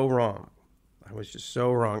was so wrong. I was just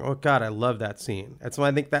so wrong. Oh God, I love that scene. That's why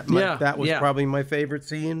I think that was probably my favorite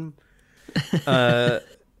scene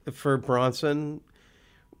for Bronson.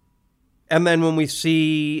 And then when we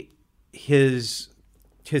see his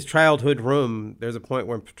childhood room, there's a point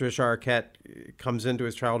where Patricia Arquette comes into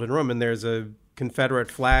his childhood room and there's a Confederate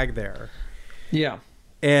flag there. Yeah.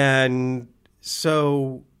 And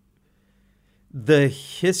so the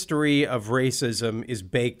history of racism is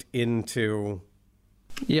baked into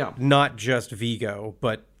not just Vigo,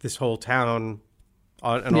 but this whole town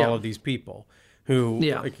and all of these people who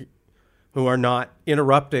are not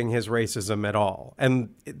interrupting his racism at all.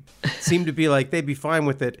 And it seemed to be like they'd be fine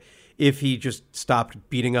with it if he just stopped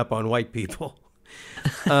beating up on white people.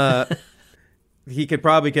 He could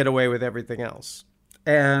probably get away with everything else.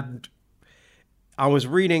 And I was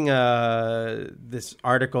reading this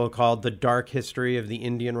article called The Dark History of the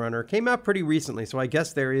Indian Runner. It came out pretty recently, so I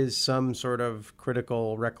guess there is some sort of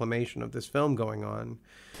critical reclamation of this film going on.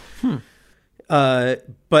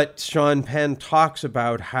 But Sean Penn talks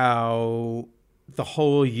about how the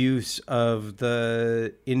whole use of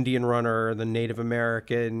the Indian runner, the Native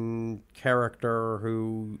American character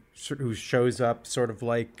who shows up sort of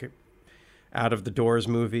like out of the Doors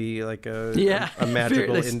movie, like a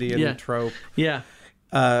magical Indian trope. Yeah.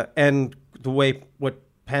 And the way what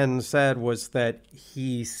Penn said was that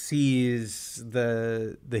he sees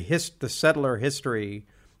the settler history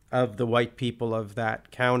of the white people of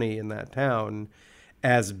that county and that town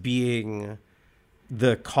as being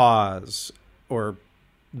the cause or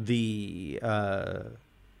the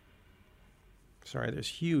sorry, there's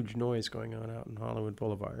huge noise going on out in Hollywood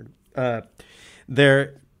Boulevard.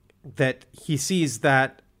 That he sees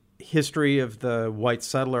that history of the white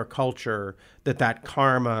settler culture, that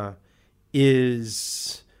karma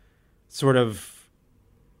is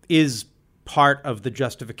part of the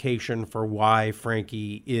justification for why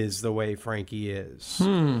Frankie is the way Frankie is.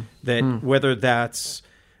 Whether that's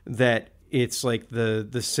that it's like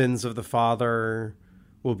the sins of the father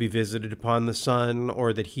will be visited upon the son,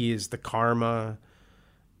 or that he is the karma,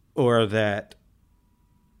 or that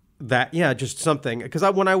just something. Because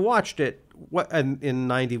when I watched it in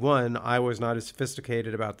 91, I was not as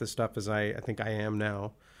sophisticated about this stuff as I think I am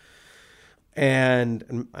now.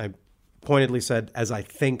 And I pointedly said, as I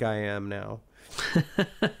think I am now.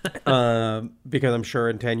 Because I'm sure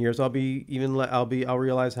in 10 years I'll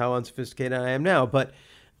realize how unsophisticated I am now. But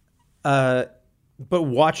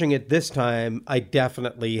watching it this time, I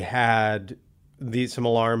definitely had some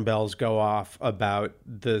alarm bells go off about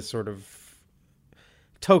the sort of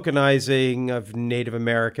tokenizing of Native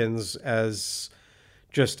Americans as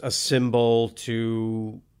just a symbol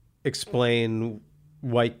to explain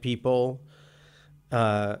white people.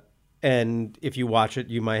 And if you watch it,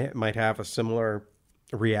 you might have a similar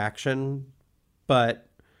reaction. But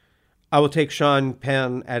I will take Sean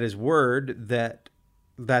Penn at his word that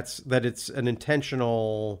it's an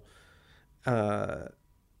intentional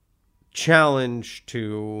challenge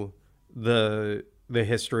to the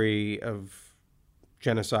history of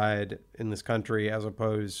genocide in this country, as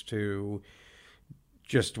opposed to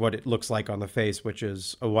just what it looks like on the face, which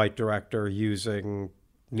is a white director using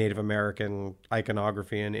Native American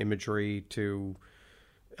iconography and imagery to,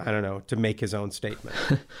 I don't know, to make his own statement.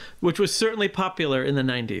 Which was certainly popular in the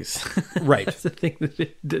 90s. Right. That's the thing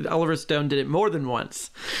that Oliver Stone did it more than once.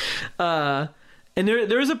 And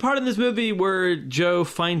there is a part in this movie where Joe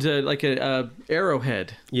finds a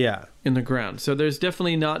arrowhead Yeah. in the ground. So there's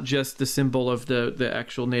definitely not just the symbol of the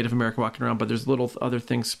actual Native American walking around, but there's little other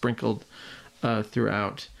things sprinkled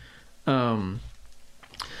throughout.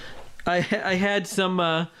 I had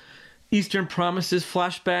some Eastern Promises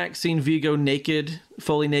flashback, seeing Vigo naked,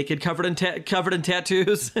 fully naked, covered in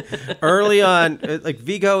tattoos. Early on, like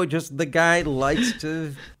Vigo, just the guy likes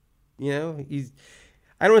to,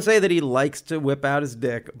 I don't want to say that he likes to whip out his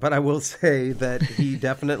dick, but I will say that he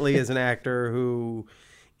definitely is an actor who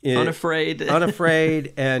is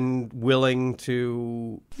unafraid and willing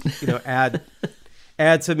to,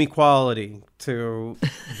 add some equality to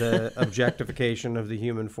the objectification of the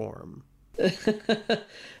human form.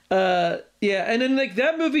 Yeah, and then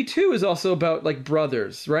that movie too is also about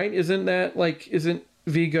brothers, right? Isn't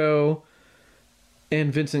Vigo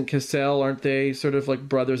and Vincent Cassel, aren't they sort of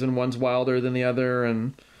brothers, and one's wilder than the other?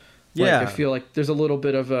 And I feel like there's a little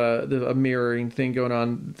bit of a mirroring thing going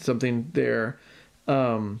on, something there.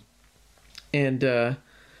 But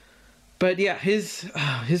yeah,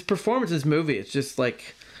 his performance in this movie, it's just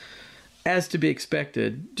as to be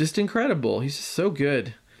expected, just incredible. He's just so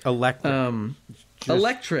good. Electric.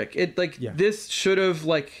 Electric. This should have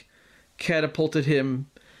catapulted him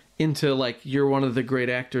into you're one of the great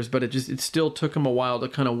actors, but it still took him a while to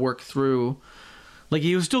kind of work through.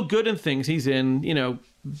 He was still good in things. He's in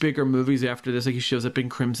bigger movies after this. He shows up in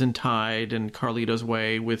Crimson Tide and Carlito's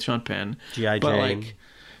Way with Sean Penn. G.I. Jane.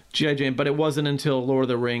 G.I. Jane, but it wasn't until Lord of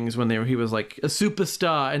the Rings when he was a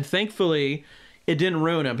superstar, and thankfully it didn't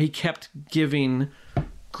ruin him. He kept giving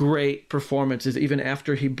great performances even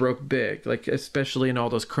after he broke big, especially in all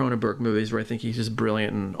those Cronenberg movies, where I think he's just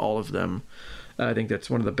brilliant in all of them. I think that's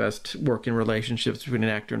one of the best working relationships between an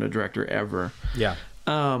actor and a director ever. Yeah.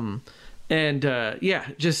 And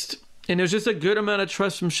there's just a good amount of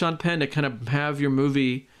trust from Sean Penn to kind of have your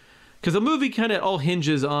movie, because the movie kind of all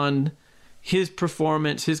hinges on his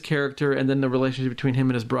performance, his character, and then the relationship between him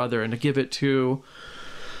and his brother, and to give it to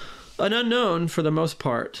an unknown for the most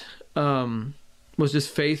part was just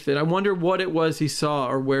faith. And I wonder what it was he saw,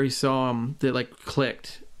 or where he saw him, that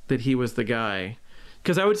clicked that he was the guy.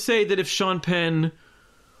 Because I would say that if Sean Penn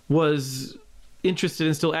was interested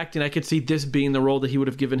in still acting, I could see this being the role that he would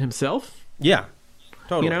have given himself. Yeah,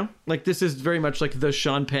 totally. This is very much the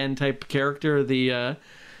Sean Penn type character, the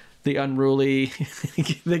unruly,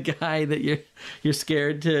 the guy that you're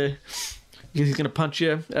scared to, because he's going to punch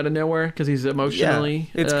you out of nowhere because he's emotionally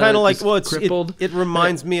it's kind of crippled. It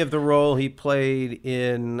reminds me of the role he played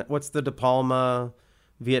in, what's the De Palma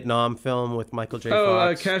Vietnam film with Michael J.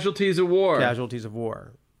 Fox? Casualties of War. Casualties of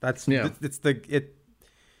War. It's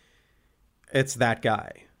that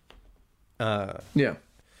guy. Yeah.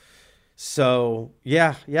 So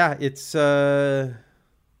it's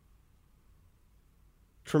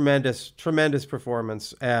tremendous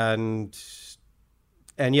performance, and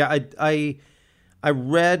yeah, I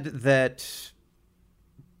read that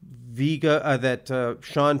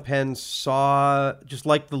Sean Penn saw, just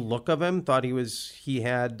like the look of him, thought he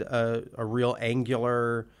had a real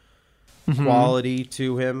angular quality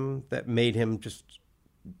to him that made him just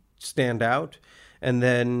stand out. And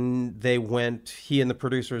then he and the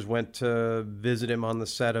producers went to visit him on the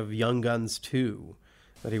set of Young Guns 2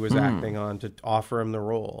 that he was acting on, to offer him the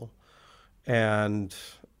role. And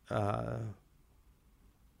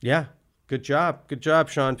good job,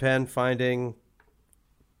 Sean Penn, finding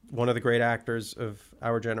one of the great actors of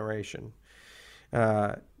our generation.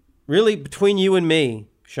 Really, between you and me,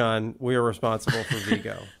 Sean, we are responsible for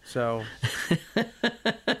Vigo. So,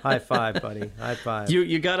 high five, buddy. High five.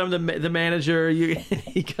 You got him the manager. You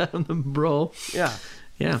got him the role. Yeah.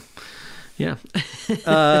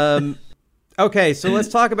 Okay, so let's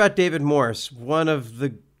talk about David Morse. One of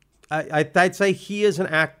the, I'd say he is an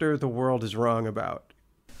actor the world is wrong about.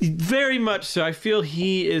 Very much so. I feel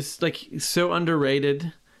he is so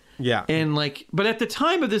underrated. Yeah. And but at the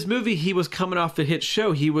time of this movie, he was coming off the hit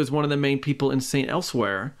show. He was one of the main people in St.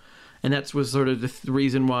 Elsewhere. And that was sort of the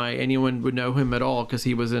reason why anyone would know him at all, because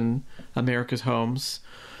he was in America's Homes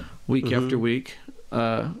week after week.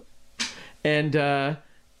 And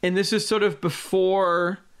this is sort of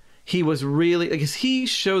before he was really, because he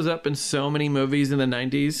shows up in so many movies in the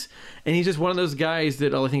 90s. And he's just one of those guys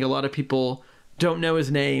that I think a lot of people don't know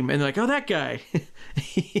his name. And they're like, oh, that guy.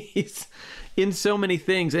 in so many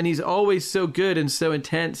things, and he's always so good and so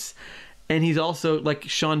intense. And he's also like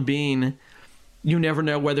Sean Bean. You never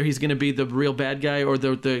know whether he's going to be the real bad guy or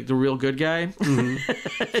the real good guy.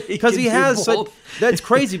 Because he has such, that's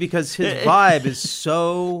crazy because his vibe is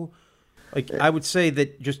so, like, I would say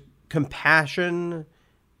that just compassion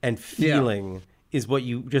and feeling is what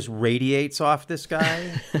you just radiates off this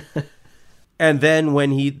guy. And then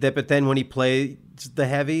when he plays the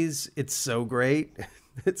heavies, it's so great.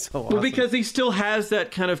 It's so awesome. Well, because he still has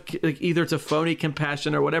that kind of, like, either it's a phony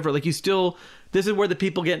compassion or whatever. Like, you still, this is where the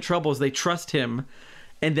people get in trouble, is they trust him,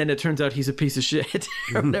 and then it turns out he's a piece of shit.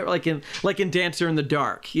 like in Dancer in the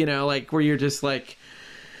Dark, you know, like where you're just like,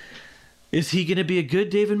 is he going to be a good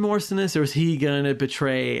David Morse in this, or is he going to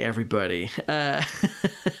betray everybody?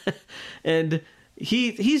 And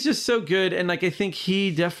he's just so good, and like I think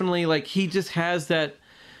he definitely, like, he just has that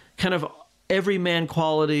kind of everyman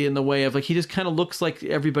quality in the way of, like, he just kind of looks like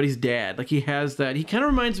everybody's dad. Like, he has that. He kind of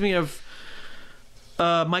reminds me of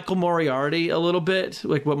Michael Moriarty a little bit,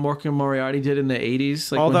 like what Michael Moriarty did in the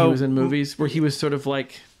 80s, like when he was in movies where he was sort of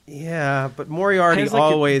like... Yeah, but Moriarty like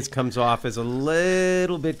always comes off as a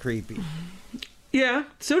little bit creepy. Yeah,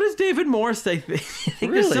 so does David Morse, I think.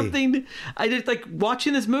 Really? There's something... I just, like,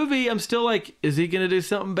 watching this movie, I'm still like, is he going to do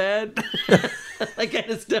something bad? Like, I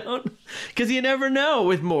just don't... Because you never know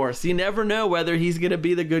with Morse. You never know whether he's going to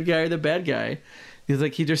be the good guy or the bad guy. He's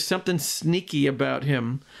like, there's something sneaky about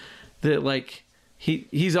him that, like,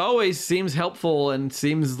 he's always seems helpful and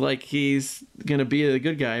seems like he's going to be the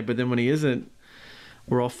good guy, but then when he isn't,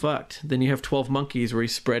 we're all fucked. Then you have 12 Monkeys where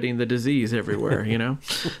he's spreading the disease everywhere, you know?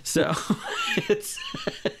 So it's,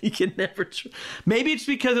 you can never, maybe it's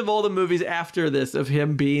because of all the movies after this of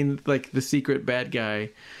him being like the secret bad guy.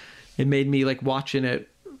 It made me like watching it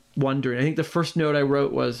wondering. I think the first note I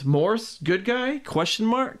wrote was, Morse, good guy? Question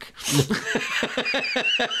mark.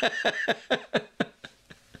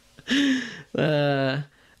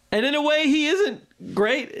 And in a way, he isn't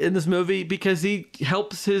great in this movie because he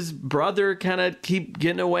helps his brother kind of keep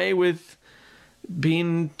getting away with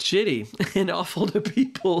being shitty and awful to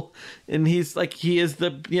people. And he's like, he is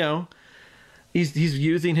the, you know, he's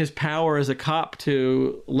using his power as a cop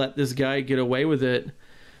to let this guy get away with it.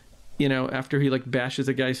 You know, after he like bashes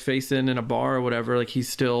a guy's face in a bar or whatever, like he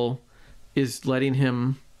still is letting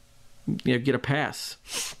him, you know, get a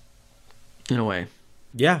pass in a way.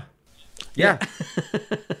 Yeah. Yeah.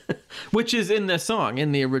 Which is in the song,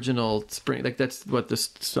 in the original Spring. Like, that's what this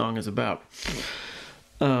song is about.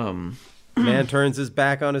 Man turns his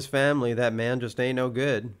back on his family. That man just ain't no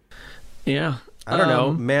good. Yeah. I don't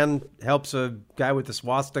know. Man helps a guy with a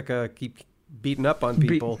swastika keep beating up on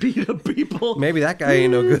people. Beat up people. Maybe that guy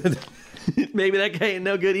ain't no good. Maybe that guy ain't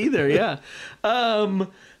no good either, yeah.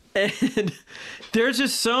 And there's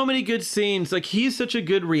just so many good scenes. Like, he's such a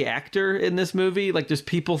good reactor in this movie. Like, there's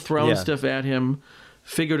people throwing stuff at him,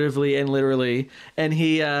 figuratively and literally. And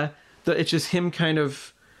it's just him kind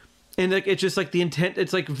of, and like, it's just like the intent.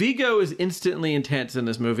 It's like Viggo is instantly intense in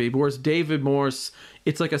this movie, whereas David Morse,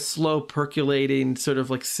 it's like a slow percolating, sort of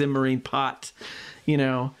like simmering pot, you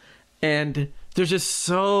know. And there's just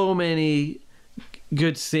so many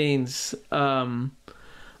good scenes.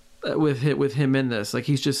 With him in this, like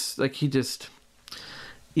he's just like he's just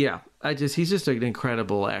an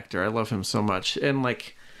incredible actor. I love him so much. And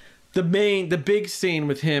like the big scene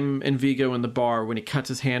with him and Viggo in the bar when he cuts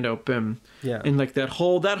his hand open, and like that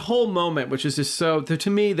whole moment, which is just so, to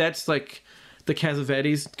me, that's like the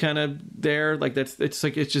Cassavetes kind of there. Like it's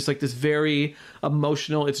just like this very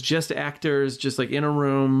emotional. It's just actors just like in a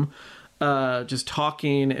room. Just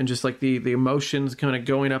talking and just like the emotions kind of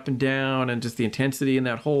going up and down and just the intensity in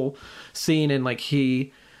that whole scene. And like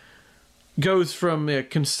he goes from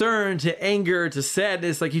concern to anger to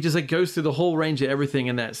sadness. Like he just like goes through the whole range of everything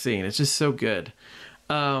in that scene. It's just so good.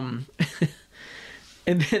 And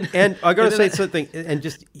I gotta say something. And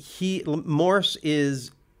just Morse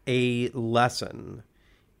is a lesson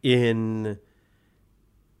in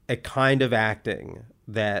a kind of acting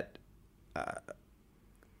that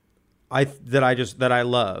I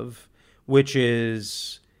love, which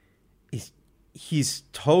is he's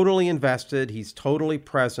totally invested, he's totally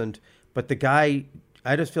present, but the guy,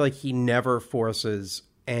 I just feel like he never forces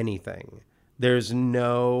anything. There's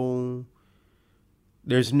no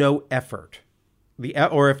effort.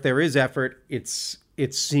 Or if there is effort, it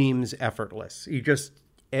seems effortless.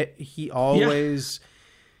 He always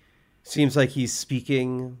seems like he's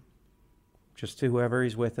speaking just to whoever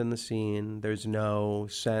he's with in the scene. There's no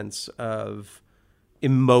sense of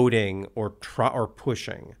emoting or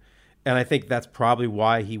pushing. And I think that's probably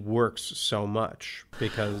why he works so much,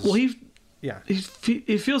 because... Well, Yeah.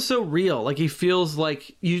 He feels so real. Like he feels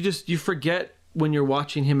like you forget when you're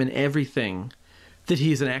watching him in everything that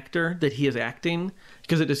he's an actor, that he is acting,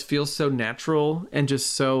 because it just feels so natural and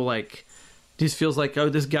just so like, just feels like, oh,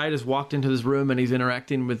 this guy just walked into this room and he's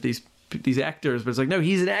interacting with these actors, but it's like, no,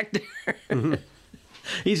 he's an actor.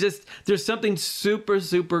 He's just, there's something super,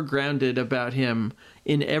 super grounded about him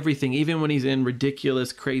in everything, even when he's in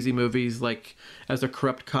ridiculous, crazy movies like as a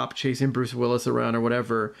corrupt cop chasing Bruce Willis around or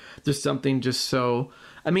whatever. There's something just so,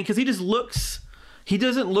 I mean, because he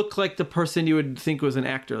doesn't look like the person you would think was an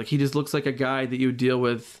actor. Like he just looks like a guy that you would deal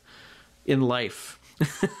with in life.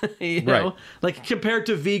 You know, right. Like compared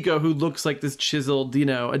to Vigo, who looks like this chiseled,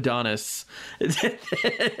 Adonis,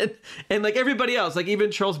 and like everybody else, like even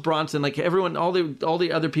Charles Bronson, like everyone, all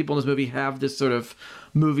the other people in this movie have this sort of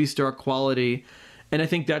movie star quality, and I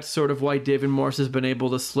think that's sort of why David Morse has been able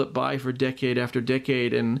to slip by for decade after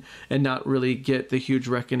decade and not really get the huge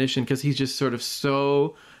recognition, because he's just sort of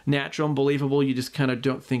so natural and believable. You just kind of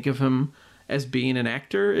don't think of him as being an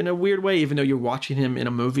actor in a weird way, even though you're watching him in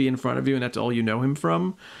a movie in front of you and that's all you know him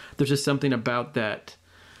from. There's just something about that.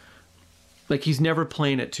 Like he's never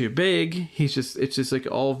playing it too big. It's just like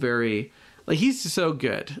all very, like he's so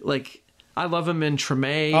good. Like I love him in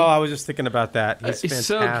Treme. Oh, I was just thinking about that. He's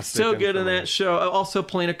fantastic. so good in that show. Also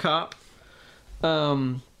playing a cop.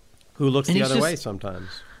 Who looks the other way sometimes.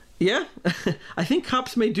 Yeah, I think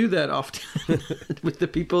cops may do that often with the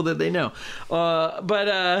people that they know.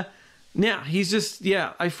 Yeah, he's just,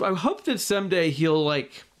 I hope that someday he'll,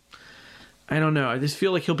 like, I don't know, I just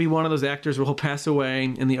feel like he'll be one of those actors where he'll pass away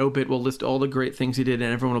and the obit will list all the great things he did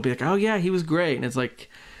and everyone will be like, oh yeah, he was great. And it's like,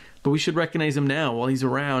 but we should recognize him now while he's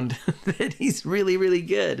around, that he's really, really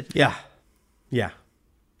good. Yeah.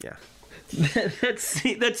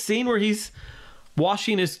 That scene where he's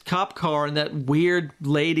washing his cop car and that weird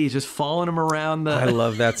lady's just following him around I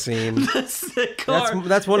love that scene. the car.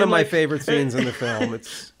 That's one of my favorite scenes in the film.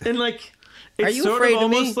 It's and like, it's are you sort afraid of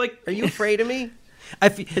of me? almost like, are you afraid of me?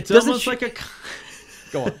 It's almost like a.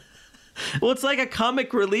 Go on. Well, it's like a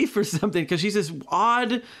comic relief or something, because she's this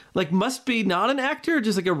odd, like, must be not an actor,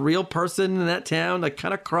 just like a real person in that town, like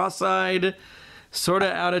kind of cross-eyed, sort of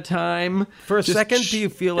out of time. For a second, do you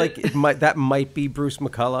feel like that might be Bruce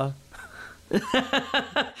McCullough?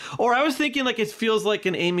 Or I was thinking like it feels like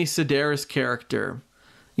an Amy Sedaris character,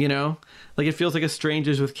 like it feels like a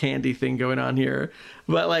Strangers with Candy thing going on here,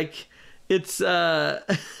 but like it's her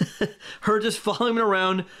just following him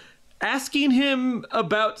around, asking him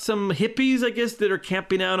about some hippies, I guess, that are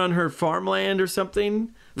camping out on her farmland or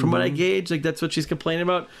something, from what I gauge. Like that's what she's complaining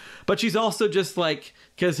about. But she's also just like,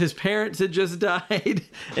 because his parents had just died,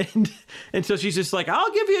 and so she's just like,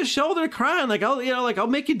 I'll give you a shoulder to cry on, like I'll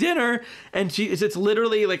make you dinner, and it's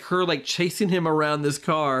literally like her like chasing him around this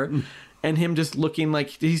car, and him just looking like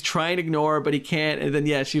he's trying to ignore her, but he can't, and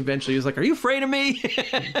then she eventually is like, are you afraid of me?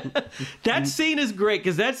 That scene is great,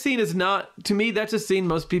 because that scene is not, to me, that's a scene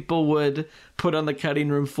most people would put on the cutting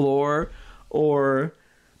room floor, or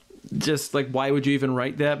just like, why would you even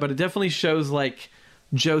write that? But it definitely shows like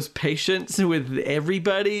Joe's patience with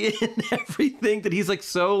everybody and everything, that he's like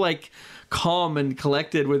so like calm and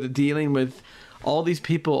collected with dealing with all these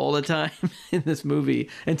people all the time in this movie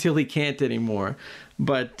until he can't anymore.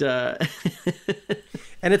 But and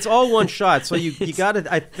it's all one shot, so you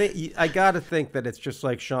gotta, I gotta think that it's just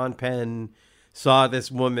like Sean Penn saw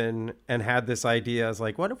this woman and had this idea. It's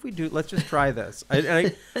like, what if we let's just try this.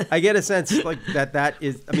 I get a sense like that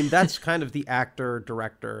is, I mean, that's kind of the actor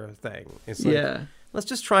director thing. It's like, let's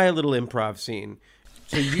just try a little improv scene.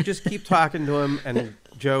 So you just keep talking to him, and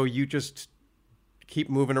Joe, you just keep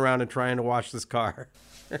moving around and trying to wash this car.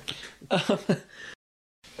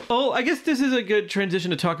 Oh, I guess this is a good transition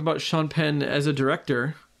to talk about Sean Penn as a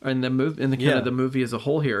director and the movie as a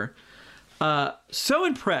whole here. So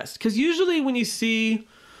impressed, because usually when you see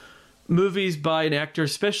movies by an actor,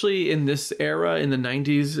 especially in this era, in the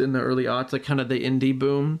 90s, in the early aughts, like kind of the indie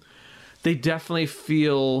boom, they definitely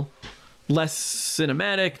feel less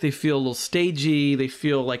cinematic. They feel a little stagey. They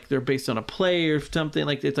feel like they're based on a play or something.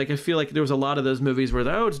 Like it's like, I feel like there was a lot of those movies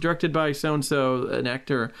where it's directed by so and so, an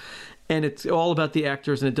actor, and it's all about the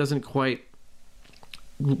actors, and it doesn't quite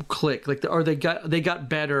click. Like, or they got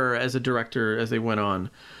better as a director as they went on.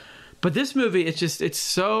 But this movie, it's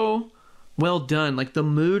so well done. Like the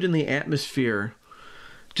mood and the atmosphere,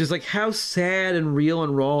 just like how sad and real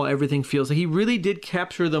and raw everything feels. Like he really did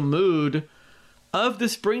capture the mood of the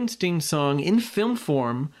Springsteen song in film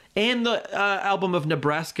form and the album of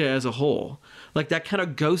Nebraska as a whole. Like that kind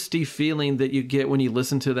of ghosty feeling that you get when you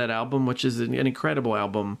listen to that album, which is an incredible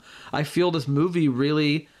album. I feel this movie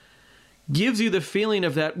really gives you the feeling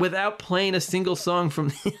of that without playing a single song from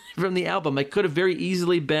from the album. It could have very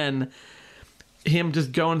easily been him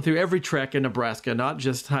just going through every track in Nebraska, not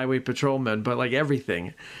just Highway Patrolman, but like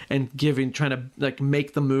everything, and trying to like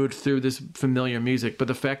make the mood through this familiar music. But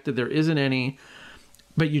the fact that there isn't any,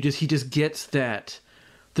 but he just gets that.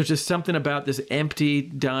 There's just something about this empty,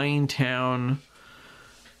 dying town.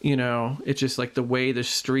 You know, it's just like the way the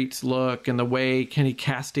streets look and the way he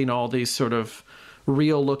casting all these sort of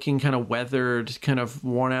real looking, kind of weathered, kind of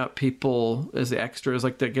worn out people as the extras,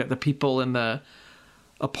 like the people in the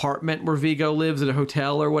apartment where Vigo lives at a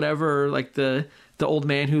hotel or whatever, like the old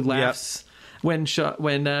man who laughs when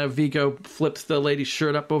Vigo flips the lady's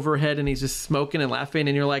shirt up over her head and he's just smoking and laughing,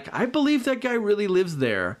 and you're like, I believe that guy really lives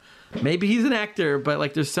there. Maybe he's an actor, but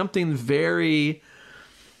like there's something very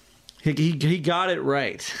he got it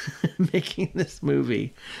right making this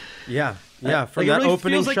movie. Yeah, from like that really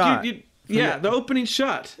opening shot. The opening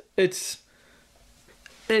shot. It's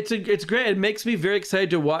great. It makes me very excited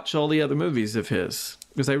to watch all the other movies of his,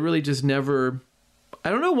 because I really just never. I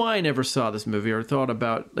don't know why I never saw this movie or thought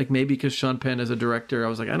about, like, maybe because Sean Penn is a director. I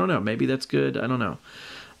was like, I don't know, maybe that's good. I don't know,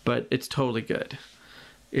 but it's totally good.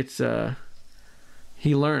 It's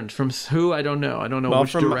he learned from who, I don't know. I don't know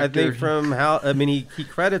which director. I think from Hal. I mean, he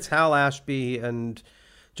credits Hal Ashby and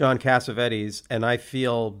John Cassavetes, and I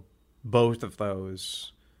feel both of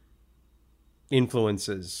those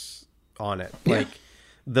influences on it. Like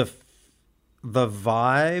the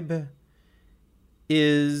vibe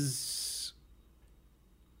is.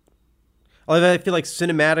 I feel like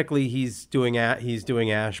cinematically he's doing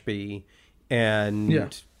Ashby,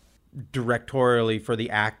 and directorially for the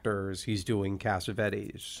actors he's doing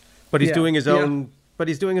Cassavetes. But he's doing his own. But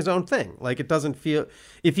he's doing his own thing. Like, it doesn't feel.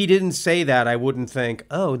 If he didn't say that, I wouldn't think,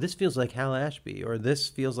 oh, this feels like Hal Ashby or this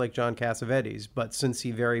feels like John Cassavetes. But since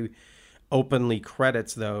he very openly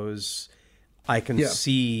credits those, I can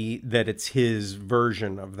see that it's his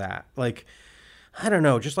version of that. Like, I don't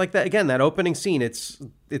know, just like that again, that opening scene, it's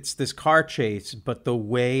this car chase, but the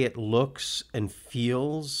way it looks and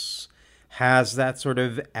feels has that sort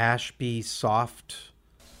of Ashby soft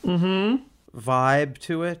vibe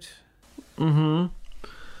to it.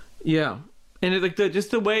 Yeah. And it, like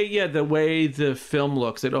the way the film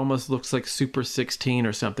looks, it almost looks like Super 16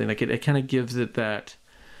 or something. Like it kind of gives it that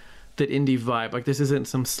indie vibe. Like, this isn't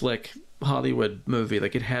some slick Hollywood movie.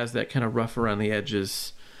 Like, it has that kind of rough around the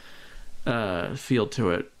edges feel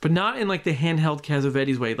to it, but not in like the handheld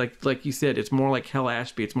Cassavetes way. Like you said, it's more like Hal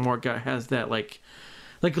Ashby. It's more has that like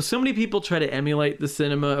so many people try to emulate the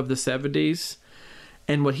cinema of the 70s,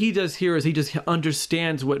 and what he does here is he just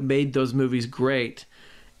understands what made those movies great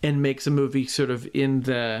and makes a movie sort of in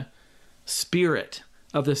the spirit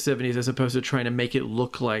of the 70s, as opposed to trying to make it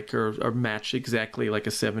look like or match exactly like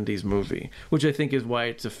a 70s movie, which I think is why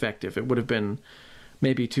it's effective. It would have been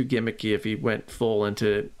maybe too gimmicky if he went full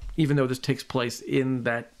into, even though this takes place in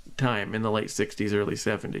that time in the late 60s, early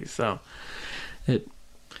 70s. So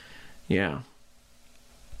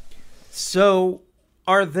So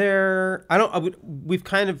are there, we've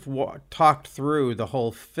kind of talked through the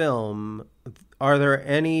whole film. Are there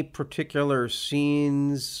any particular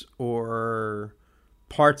scenes or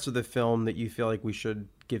parts of the film that you feel like we should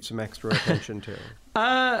give some extra attention to?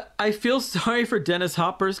 I feel sorry for Dennis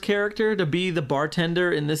Hopper's character to be the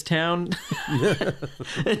bartender in this town.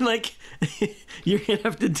 And like, you're going to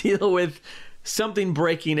have to deal with something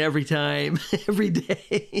breaking every time, every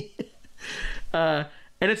day.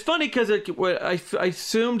 And it's funny because I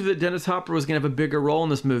assumed that Dennis Hopper was going to have a bigger role in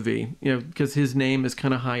this movie, you know, because his name is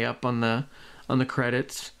kind of high up on the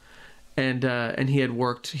credits. And he had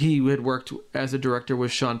worked as a director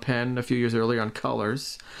with Sean Penn a few years earlier on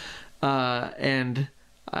Colors.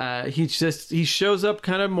 He shows up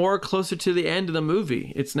kind of more closer to the end of the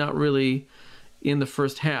movie. It's not really in the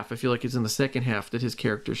first half. I feel like it's in the second half that his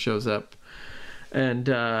character shows up. And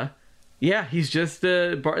he's just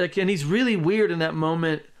and he's really weird in that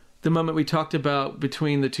moment. The moment we talked about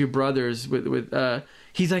between the two brothers with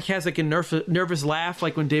he's like has like a nervous laugh,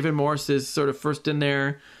 like when David Morse is sort of first in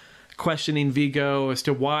there questioning Vigo as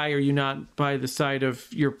to why are you not by the side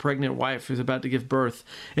of your pregnant wife who's about to give birth,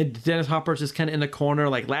 and Dennis Hopper's just kind of in the corner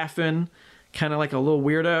like laughing, kind of like a little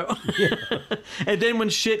weirdo. And then when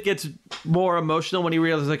shit gets more emotional, when he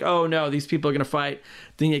realizes like, oh no, these people are gonna fight,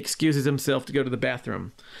 then he excuses himself to go to the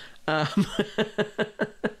bathroom.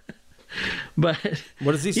 But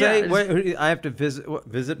what does he say? I have to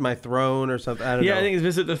visit my throne or something. I don't know. I think it's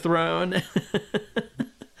visit the throne.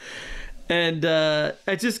 And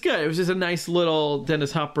it's just good. It was just a nice little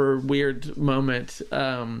Dennis Hopper weird moment.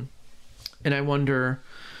 And I wonder,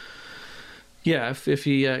 Yeah, if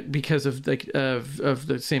he because of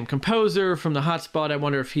the same composer from the Hotspot, I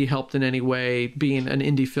wonder if he helped in any way, being an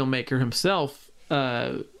indie filmmaker himself,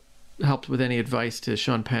 helped with any advice to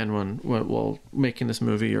Sean Penn while making this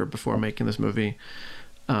movie or before making this movie.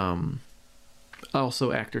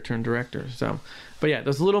 Also actor turned director. So, but yeah,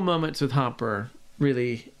 those little moments with Hopper,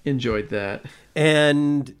 really enjoyed that.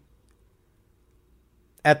 And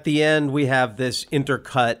at the end, we have this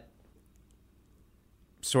intercut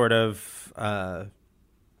sort of, not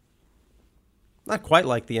quite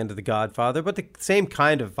like the end of The Godfather, but the same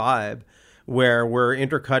kind of vibe, where we're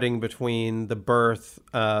intercutting between the birth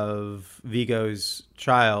of Viggo's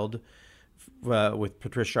child with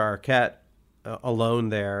Patricia Arquette alone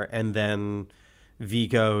there, and then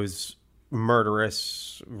Viggo's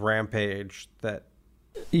murderous rampage that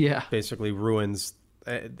basically ruins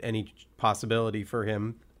any possibility for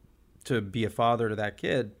him to be a father to that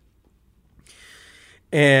kid.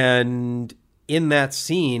 And in that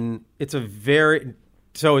scene, it's a very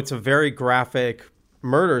graphic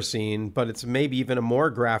murder scene, but it's maybe even a more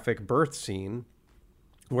graphic birth scene.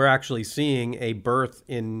 We're actually seeing a birth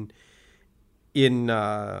in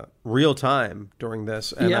real time during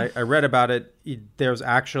this. And I read about it. There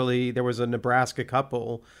was a Nebraska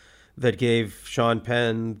couple that gave Sean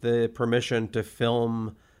Penn the permission to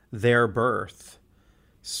film their birth,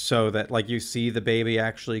 so that like you see the baby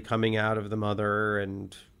actually coming out of the mother,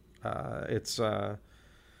 and it's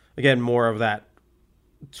again more of that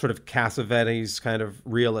sort of Cassavetes kind of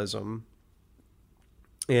realism.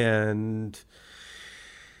 And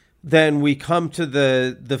then we come to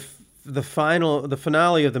the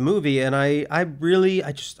finale of the movie, and I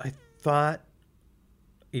thought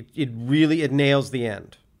it nails the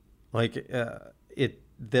end. Like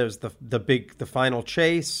there's the final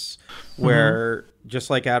chase where just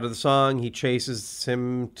like out of the song, he chases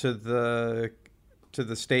him to the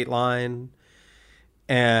state line,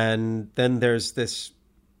 and then there's this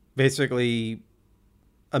basically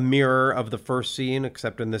a mirror of the first scene,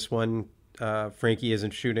 except in this one Frankie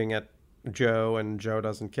isn't shooting at Joe and Joe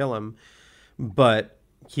doesn't kill him, but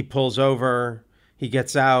he pulls over, he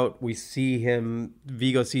gets out, we see him,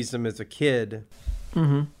 Viggo sees him as a kid,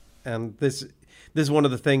 and this is one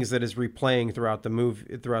of the things that is replaying throughout the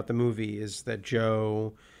movie is that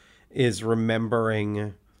Joe is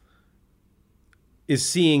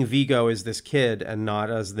seeing Viggo as this kid and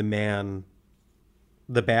not as the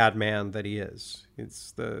bad man that he is.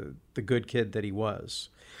 It's the good kid that he was.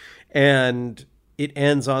 And it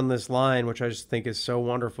ends on this line, which I just think is so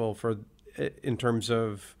wonderful in terms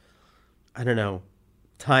of, I don't know,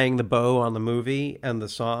 tying the bow on the movie and the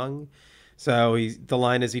song. So the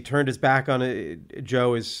line is, he turned his back on it.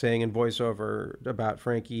 Joe is saying in voiceover about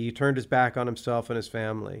Frankie, he turned his back on himself and his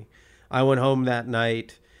family. I went home that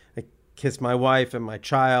night. I kissed my wife and my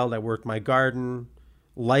child. I worked my garden.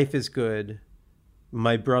 Life is good.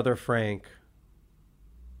 My brother Frank, ...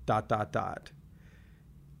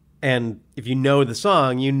 And if you know the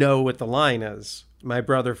song, you know what the line is. My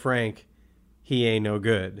brother Frank, he ain't no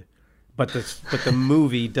good. But the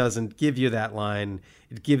movie doesn't give you that line.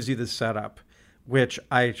 It gives you the setup, which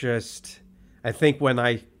I think when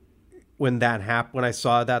I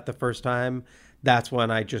saw that the first time, that's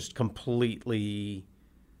when I just completely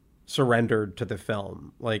surrendered to the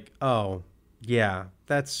film. Like, oh, yeah,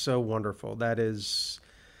 that's so wonderful. That is...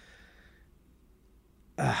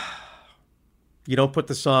 you don't put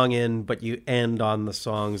the song in, but you end on the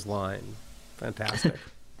song's line. Fantastic.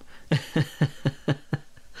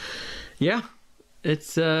 Yeah,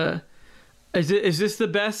 it's is this the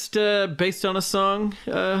best based on a song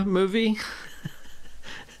movie?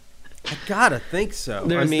 I gotta think so.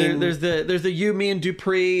 There's the You, Me, and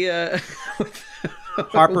Dupree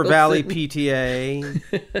Harper Valley PTA.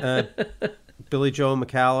 Billy Joe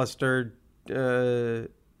McAllister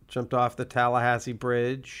jumped off the Tallahassee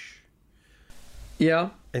Bridge. Yeah,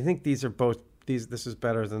 I think these are both. This is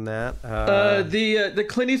better than that. The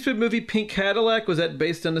Clint Eastwood movie Pink Cadillac, was that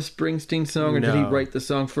based on the Springsteen song, or did he write the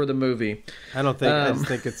song for the movie? I don't think. I just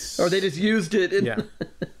think it's. Or they just used it. Yeah.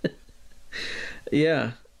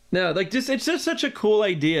 Yeah. No, like it's just such a cool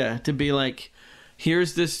idea to be like,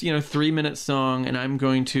 here's this 3-minute song, and I'm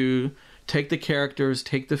going to take the characters,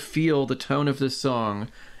 take the feel, the tone of this song,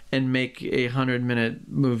 and make a 100-minute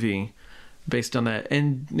movie based on that,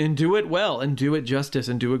 and do it well, and do it justice,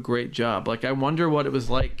 and do a great job. Like, I wonder what it was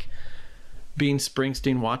like being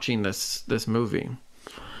Springsteen watching this movie.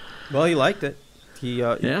 Well, he liked it. He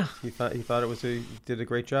thought it was he did a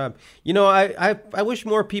great job. I wish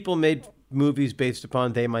more people made movies based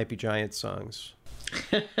upon They Might Be Giants songs.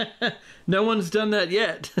 No one's done that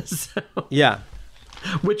yet. So. Yeah.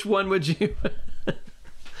 Which one would you?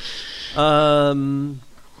 I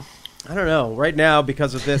don't know. Right now,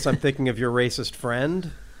 because of this, I'm thinking of Your Racist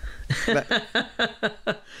Friend.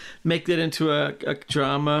 Make that into a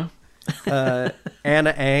drama. Anna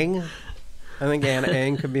Ang. I think Anna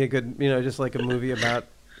Ang could be a good, just like a movie about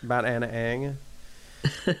Anna Ang.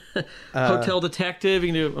 Hotel Detective.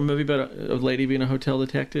 You can do a movie about a lady being a hotel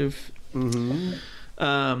detective. Mm-hmm.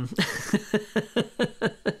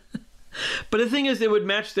 But the thing is, they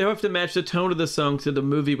have to match the tone of the song, so the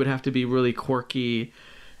movie would have to be really quirky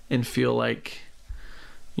and feel like,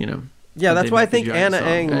 Yeah, that's why I think Anna song.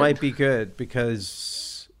 Ang might be good,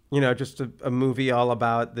 because, just a movie all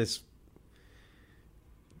about this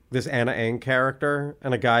Anna Ang character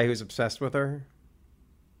and a guy who's obsessed with her,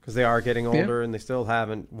 because they are getting older and they still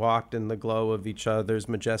haven't walked in the glow of each other's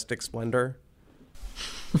majestic splendor.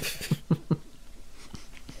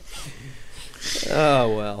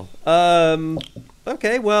 Oh, well.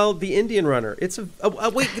 Okay, well, The Indian Runner. It's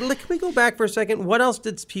wait, can we go back for a second? What else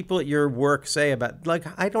did people at your work say about,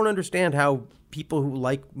 I don't understand how people who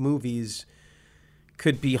like movies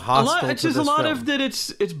could be hostile It's to just this a lot film. of that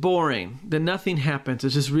it's boring, that nothing happens.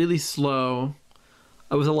 It's just really slow.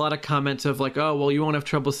 There was a lot of comments of like, oh, well, you won't have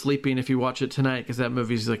trouble sleeping if you watch it tonight because that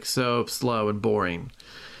movie's like so slow and boring.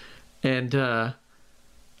 And,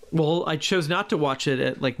 well, I chose not to watch it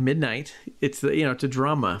at like midnight. It's it's a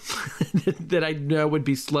drama that I know would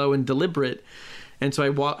be slow and deliberate, and so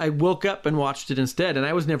I woke up and watched it instead. And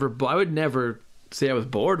I would never say I was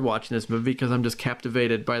bored watching this movie because I'm just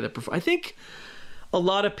captivated by the. I think a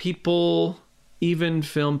lot of people, even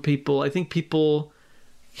film people, I think people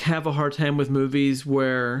have a hard time with movies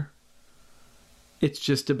where it's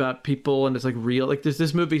just about people and it's like real. Like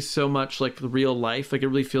this movie's so much like real life. Like it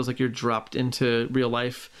really feels like you're dropped into real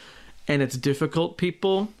life, and it's difficult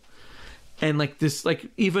people. And like this, like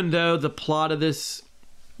even though the plot of this,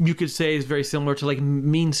 you could say is very similar to like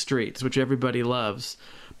Mean Streets, which everybody loves,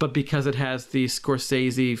 but because it has the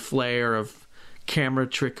Scorsese flair of camera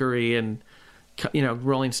trickery and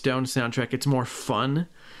Rolling Stone soundtrack, it's more fun.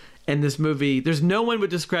 And this movie, there's no one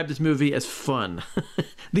would describe this movie as fun.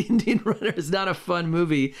 The Indian Runner is not a fun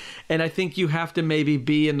movie. And I think you have to maybe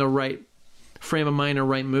be in the right frame of mind or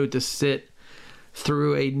right mood to sit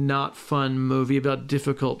through a not fun movie about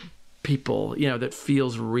difficult people, that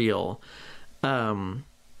feels real. Yeah,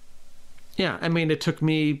 I mean, it took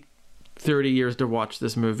me 30 years to watch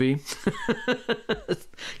this movie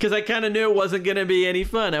because I kind of knew it wasn't going to be any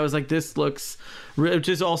fun. I was like, this looks, which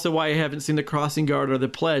is also why I haven't seen The Crossing Guard or The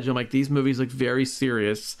Pledge. I'm like, these movies look very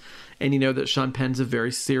serious, and that Sean Penn's a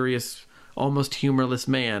very serious, almost humorless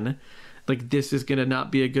man. Like, this is going to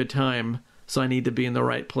not be a good time, so I need to be in the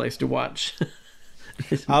right place to watch.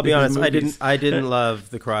 I'll be honest, movies. I didn't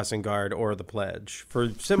love The Crossing Guard or The Pledge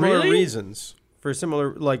for similar reasons. For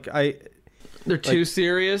similar, They're too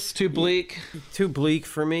serious, too bleak. Too bleak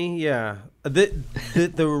for me, yeah.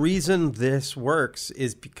 The reason this works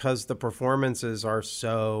is because the performances are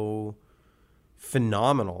so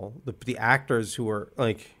phenomenal. The actors who are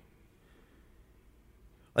like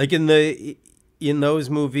in those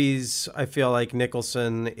movies, I feel like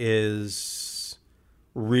Nicholson is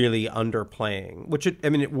really underplaying, which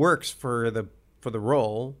it works for the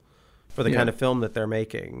role, for the kind of film that they're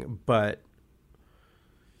making, but.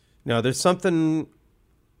 No, there's something.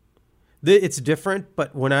 It's different,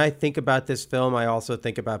 but when I think about this film, I also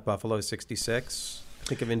think about Buffalo 66. I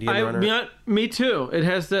think of Indian Runner. Me too. It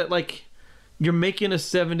has that, like, you're making a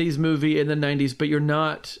 70s movie in the 90s, but you're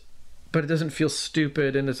not. But it doesn't feel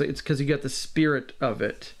stupid, and it's because you got the spirit of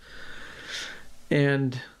it.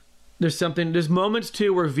 And there's moments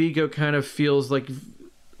too where Viggo kind of feels like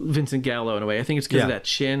Vincent Gallo in a way. I think it's because of that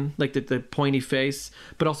chin, like the pointy face,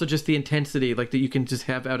 but also just the intensity, like that you can just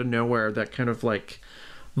have out of nowhere, that kind of like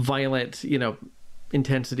violent,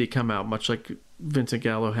 intensity come out, much like Vincent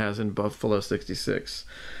Gallo has in Buffalo 66.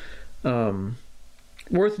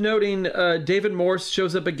 Worth noting, David Morse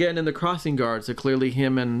shows up again in The Crossing Guard, so clearly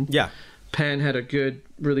him and Penn had a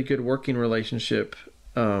really good working relationship.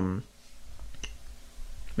 And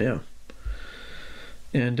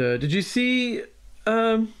did you see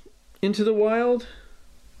Into the Wild?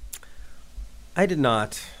 I did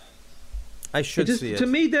not. I should see it. To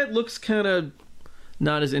me, that looks kind of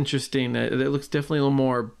not as interesting. It looks definitely a little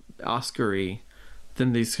more Oscar-y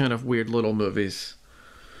than these kind of weird little movies.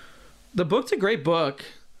 The book's a great book.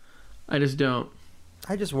 I just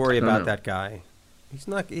worry about that guy. He's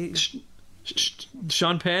not.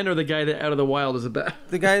 Sean Penn, or the guy that Out of the Wild is about?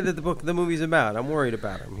 The guy that the movie's about. I'm worried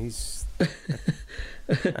about him. He's.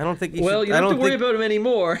 I don't think. You don't have to worry about him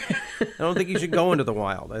anymore. I don't think you should go into the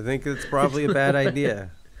wild. I think it's probably a bad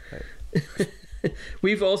idea.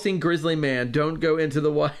 We've all seen Grizzly Man. Don't go into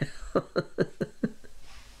the wild.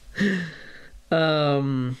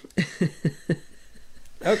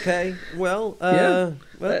 Okay, well, Yeah.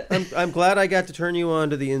 I'm glad I got to turn you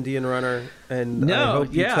on to the Indian Runner, and I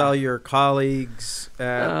hope you tell your colleagues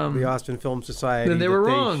at the Austin Film Society then they were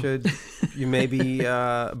wrong. should you maybe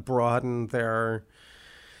broaden their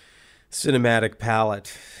cinematic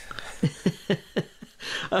palette.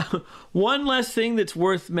 One last thing that's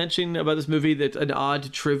worth mentioning about this movie, that's an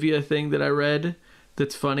odd trivia thing that I read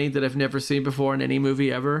that's funny that I've never seen before in any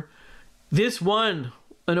movie ever. This won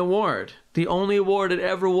an award. The only award it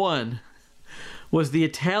ever won was the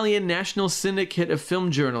Italian National Syndicate of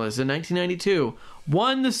Film Journalists in 1992.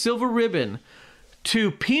 Won the silver ribbon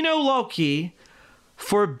to Pino Locchi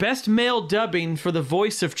for best male dubbing for the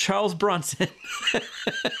voice of Charles Bronson.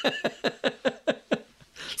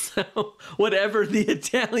 So whatever the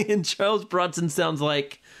Italian Charles Bronson sounds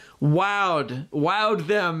like wowed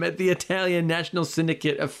them at the Italian National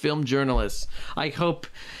Syndicate of Film Journalists. I hope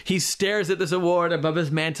he stares at this award above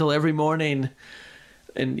his mantle every morning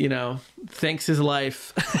and, thanks his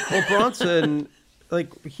life. Well, Bronson,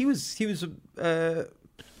 he was a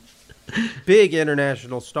big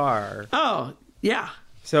international star. Oh, yeah.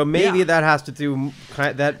 So maybe that has to do,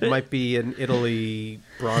 that might be an Italy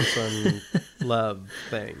Bronson love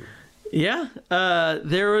thing. Yeah,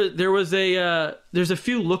 there's a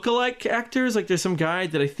few lookalike actors. Like there's some guy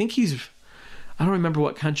that I think I don't remember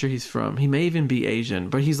what country he's from. He may even be Asian,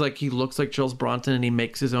 but he looks like Charles Bronson and he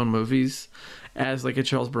makes his own movies as like a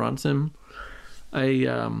Charles Bronson.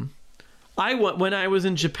 When I was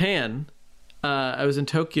in Japan, I was in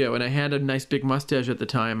Tokyo and I had a nice big mustache at the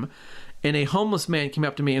time. And a homeless man came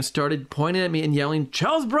up to me and started pointing at me and yelling,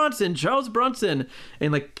 "Charles Bronson, Charles Bronson,"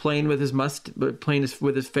 and like playing with his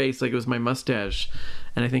with his face like it was my mustache.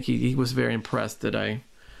 And I think he was very impressed that I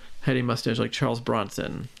had a mustache like Charles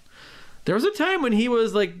Bronson. There was a time when he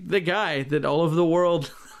was like the guy that all over the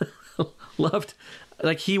world loved.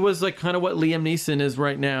 Like he was like kind of what Liam Neeson is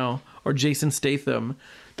right now, or Jason Statham.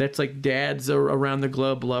 That's like dads around the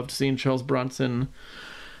globe loved seeing Charles Bronson,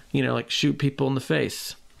 like shoot people in the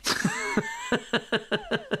face.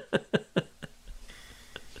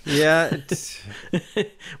 Yeah.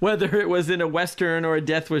 Whether it was in a Western or a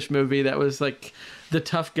Death Wish movie, that was like the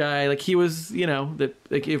tough guy. Like he was, that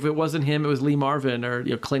like if it wasn't him, it was Lee Marvin or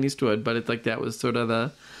Clint Eastwood. But it's like that was sort of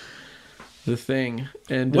the thing.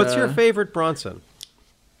 And what's your favorite Bronson?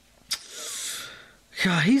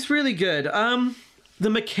 God, he's really good. The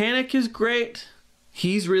Mechanic is great.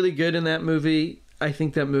 He's really good in that movie. I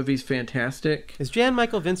think that movie's fantastic. Is Jan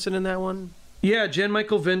Michael Vincent in that one? Yeah, Jan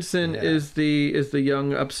Michael Vincent is the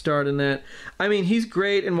young upstart in that. I mean, he's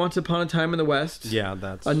great in Once Upon a Time in the West. Yeah,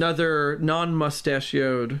 that's another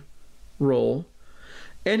non-mustachioed role.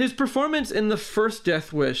 And his performance in the first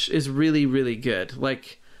Death Wish is really, really good.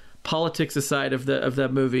 Like, politics aside of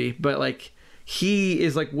that movie, but like he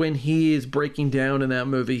is like when he is breaking down in that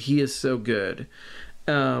movie, he is so good.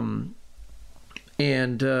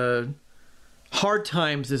 Hard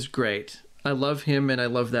Times is great. I love him and I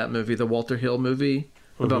love that movie, the Walter Hill movie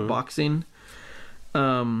about boxing.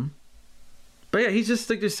 But yeah, he's just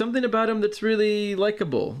like, there's something about him that's really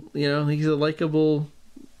likable. He's a likable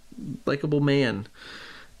man.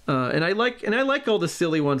 And I like all the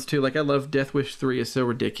silly ones too. Like I love Death Wish 3 is so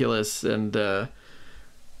ridiculous, and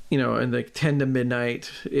and like 10 to Midnight.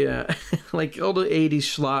 Yeah. Like all the 80s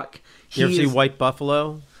schlock. You ever see White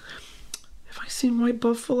Buffalo? Have I seen White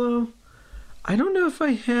Buffalo? I don't know if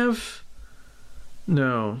I have.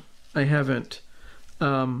 No, I haven't.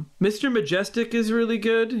 Mr. Majestic is really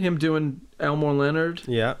good. Him doing Elmore Leonard.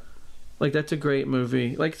 Yeah. Like, that's a great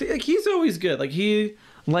movie. Like he's always good. Like, he,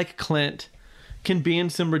 like Clint, can be in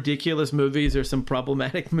some ridiculous movies or some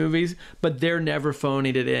problematic movies, but they're never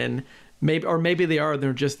phoning it in. Maybe they are.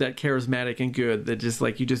 They're just that charismatic and good that just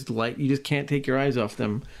like you just can't take your eyes off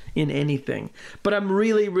them in anything. But I'm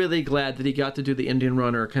really, really glad that he got to do the Indian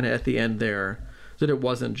Runner kind of at the end there, that it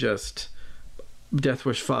wasn't just Death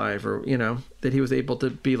Wish 5 or that he was able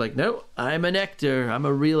to be like, no, I'm an actor. I'm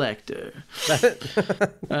a real actor.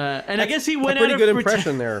 And I guess he went out of pretty good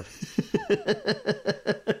impression there.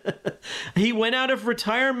 He went out of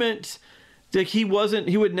retirement. Like he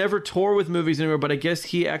would never tour with movies anymore, but I guess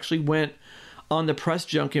he actually went on the press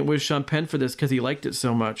junket with Sean Penn for this because he liked it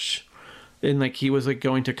so much. And like he was like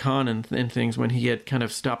going to con and things when he had kind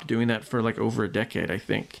of stopped doing that for like over a decade, I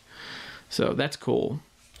think. So that's cool.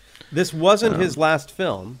 This wasn't his last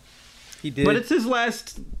film. He did, but it's his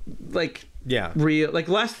last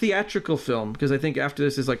last theatrical film, because I think after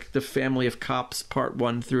this is like The Family of Cops Part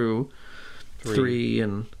 1 through 3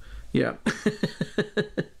 and yeah.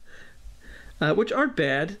 which aren't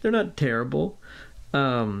bad. They're not terrible.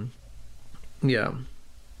 Yeah.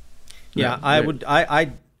 Yeah, No,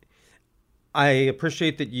 I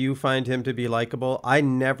appreciate that you find him to be likable. I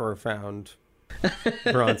never found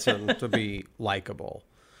Bronson to be likable.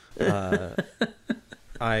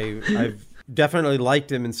 I've definitely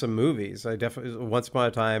liked him in some movies. I definitely Once Upon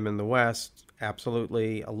a Time in the West,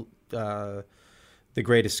 absolutely. The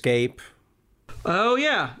Great Escape. Oh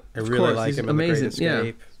yeah, I really like him in The Great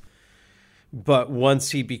Escape. Yeah. But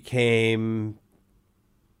once he became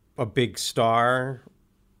a big star,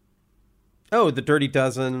 The Dirty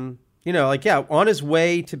Dozen, on his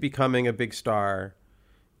way to becoming a big star,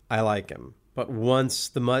 I like him. But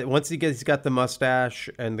once he's got the mustache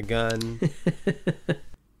and the gun,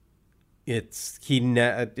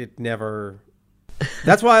 it never.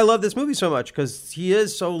 That's why I love this movie so much, because he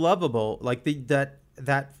is so lovable. Like that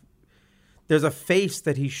there's a face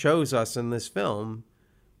that he shows us in this film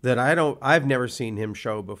that I've never seen him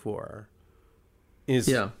show before.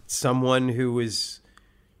 Is someone who is,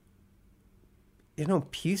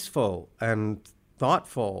 peaceful and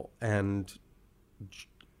thoughtful and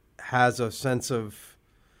has a sense of,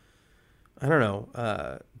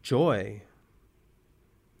 joy.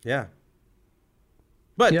 Yeah.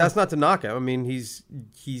 But that's not to knock him. I mean,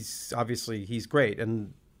 he's obviously he's great,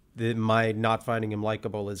 and my not finding him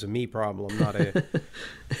likable is a me problem, not a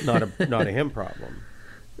not a him problem.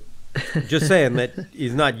 Just saying that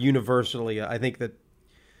he's not universally. I think that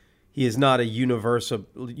he is not a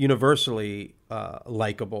universally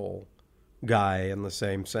likable guy in the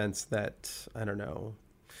same sense that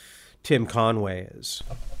Tim Conway is.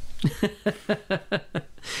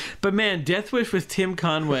 But man, Death Wish with Tim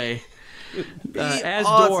Conway as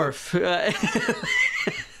awesome. Dorf.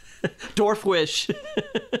 Dorf Wish.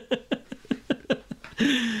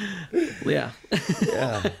 Yeah.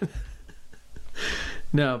 Yeah.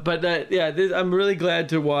 No, but I'm really glad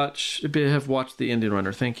to have watched The Indian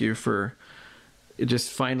Runner. Thank you for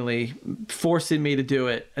just finally forcing me to do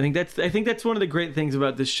it. I think that's one of the great things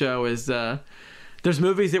about this show is there's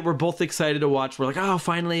movies that we're both excited to watch. We're like, oh,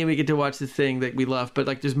 finally we get to watch this thing that we love. But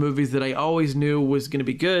like, there's movies that I always knew was going to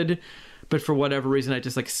be good, but for whatever reason, I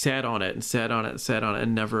just like sat on it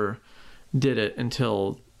and never did it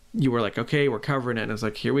until you were like, okay, we're covering it. And I was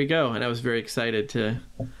like, here we go. And I was very excited to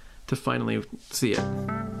finally see it.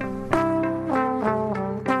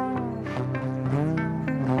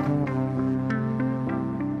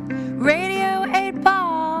 Radio 8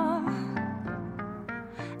 Ball.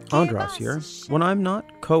 Andras here. When I'm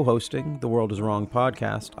not co-hosting the World is Wrong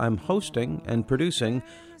podcast, I'm hosting and producing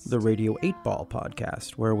the Radio 8 Ball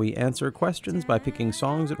podcast, where we answer questions by picking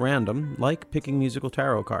songs at random, like picking musical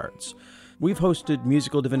tarot cards. We've hosted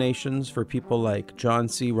musical divinations for people like John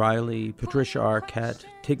C. Reilly, Patricia Arquette,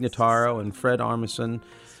 Tig Notaro, and Fred Armisen,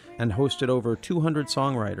 and hosted over 200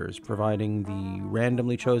 songwriters providing the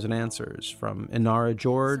randomly chosen answers, from Inara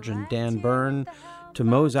George and Dan Byrne to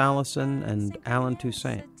Mose Allison and Alan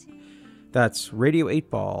Toussaint. That's Radio 8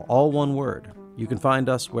 Ball, all one word. You can find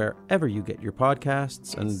us wherever you get your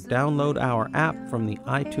podcasts and download our app from the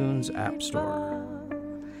iTunes App Store.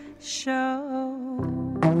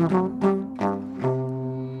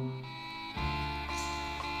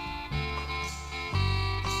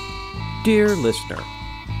 Dear listener,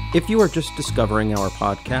 if you are just discovering our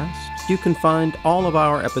podcast, you can find all of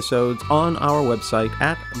our episodes on our website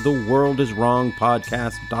at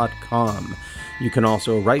theworldiswrongpodcast.com. You can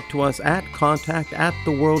also write to us at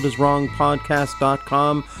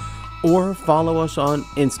contact@theworldiswrongpodcast.com or follow us on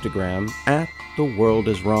Instagram at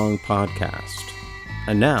theworldiswrongpodcast.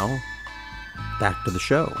 And now, back to the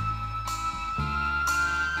show.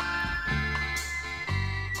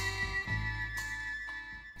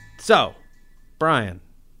 So, Brian,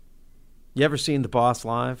 you ever seen The Boss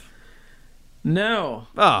live? No.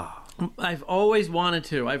 Oh. I've always wanted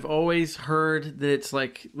to. I've always heard that it's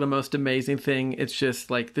like the most amazing thing. It's just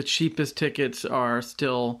like the cheapest tickets are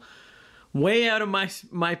still way out of my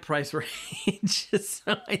price range.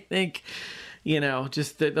 So I think,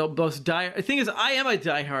 just the most the thing is, I am a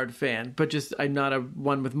diehard fan, but just I'm not a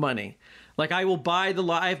one with money. Like, I will buy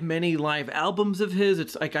many live albums of his.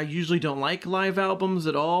 It's like I usually don't like live albums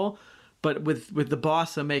at all, but with The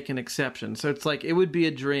Boss, I make an exception. So it's like it would be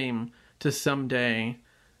a dream to someday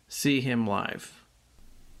see him live.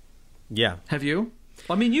 Yeah. Have you?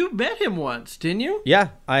 I mean, you met him once, didn't you? Yeah,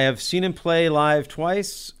 I have seen him play live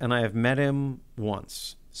twice, and I have met him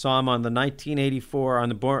once. Saw him on the 1984 on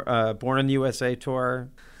the Born in the USA tour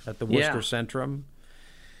at the Worcester Centrum,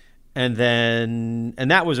 and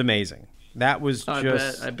that was amazing. That was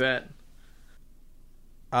just. I bet.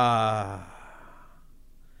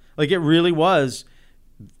 Like, it really was.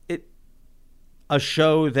 a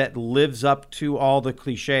show that lives up to all the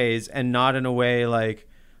cliches and not in a way like,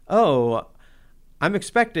 oh, I'm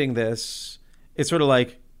expecting this. It's sort of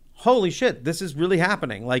like, holy shit, this is really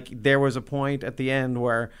happening. Like there was a point at the end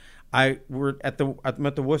where I'm at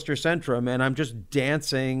the Worcester Centrum and I'm just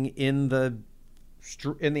dancing in the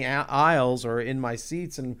aisles or in my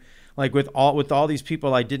seats and like with all these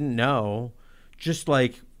people I didn't know, just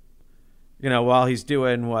like, while he's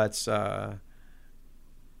doing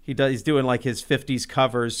he's doing like his 50s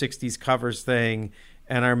covers, 60s covers thing.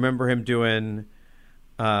 And I remember him doing,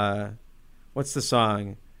 what's the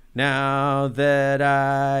song? Now that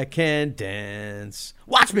I can dance,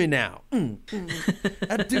 watch me now.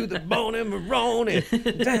 I do the bone macaroni,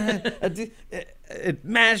 I do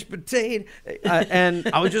mashed potato, and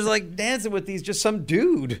I was just like dancing with just some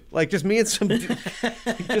dude, like just me and some dude,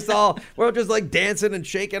 we're just like dancing and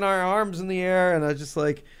shaking our arms in the air, and I was just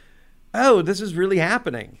like, oh, this is really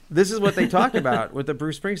happening. This is what they talk about with the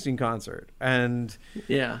Bruce Springsteen concert, and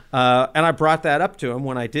and I brought that up to him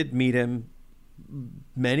when I did meet him.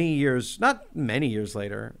 Not many years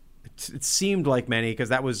later. It seemed like many because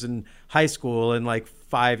that was in high school, and like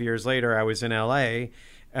 5 years later I was in LA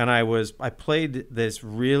and I played this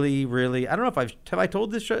really, really, I don't know if have I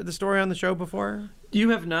told the story on the show before? You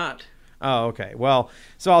have not. Oh, okay. Well,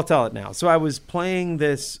 so I'll tell it now. So I was playing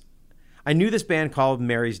this, I knew this band called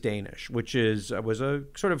Mary's Danish, which was a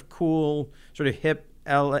sort of cool, sort of hip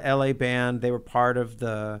LA band. They were part of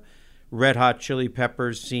the Red Hot Chili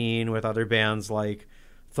Peppers scene with other bands like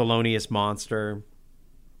Thelonious Monster.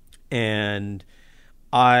 And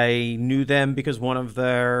I knew them because one of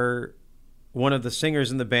the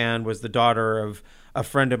singers in the band was the daughter of a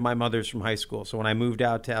friend of my mother's from high school. So when I moved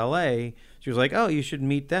out to LA, she was like, oh, you should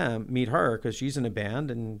meet her because she's in a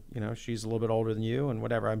band and, she's a little bit older than you and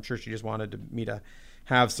whatever. I'm sure she just wanted me to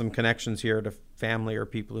have some connections here to family or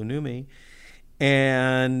people who knew me.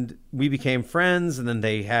 And we became friends, and then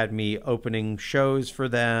they had me opening shows for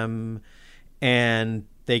them, and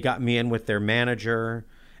they got me in with their manager,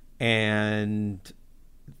 and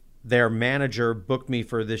their manager booked me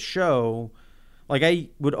for this show. Like I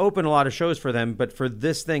would open a lot of shows for them, but for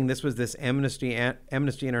this thing, this was this Amnesty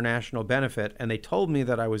International benefit, and they told me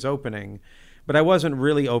that I was opening, but I wasn't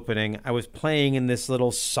really opening. I was playing in this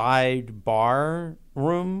little side bar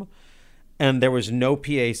room, and there was no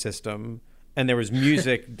PA system. And there was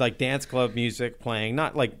music, like dance club music playing,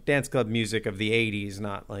 not like dance club music of the 80s,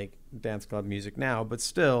 not like dance club music now, but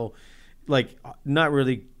still like not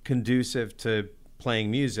really conducive to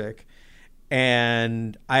playing music.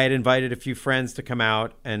 And I had invited a few friends to come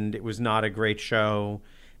out, and it was not a great show.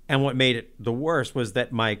 And what made it the worst was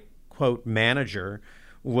that my quote manager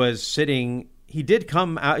was sitting. He did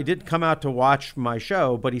come out to watch my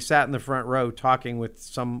show, but he sat in the front row talking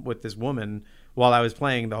with this woman while I was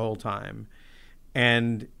playing the whole time.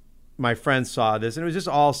 And my friends saw this, and it was just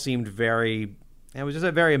all seemed very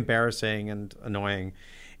embarrassing and annoying.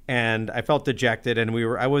 And I felt dejected, and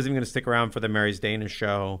I wasn't even going to stick around for the Mary's Danish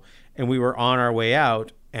show. And we were on our way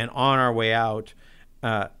out, Bruce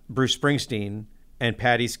Springsteen and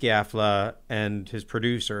Patty Sciafla and his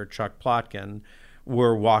producer, Chuck Plotkin,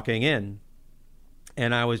 were walking in.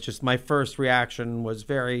 And my first reaction was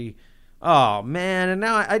very, oh man! And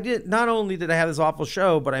now not only did I have this awful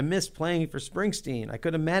show, but I missed playing for Springsteen. I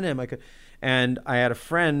could have met him. And I had a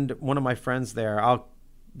friend, one of my friends there. I'll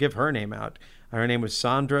give her name out. Her name was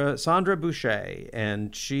Sandra Boucher,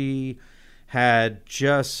 and she had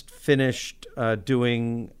just finished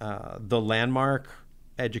doing the Landmark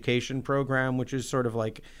education program, which is sort of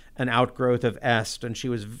like an outgrowth of EST. And she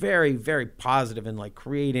was very, very positive in like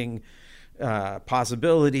creating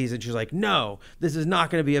possibilities, and she's like, no, this is not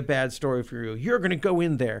going to be a bad story for you. You're going to go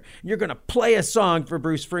in there, you're going to play a song for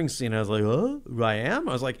Bruce Springsteen. I was like, oh, I am?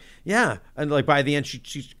 I was like, yeah. And like by the end,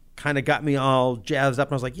 she kind of got me all jazzed up,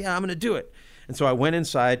 and I was like, yeah, I'm going to do it. And so I went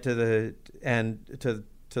inside to the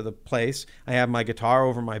place. I have my guitar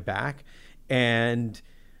over my back, and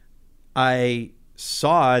I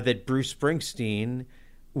saw that Bruce Springsteen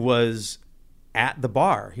was at the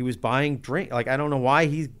bar. He was buying drink. Like, I don't know why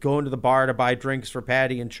he's going to the bar to buy drinks for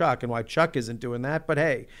Patty and Chuck, and why Chuck isn't doing that. But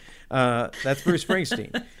hey, that's Bruce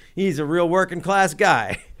Springsteen. He's a real working class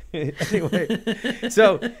guy. Anyway,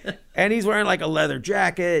 and he's wearing like a leather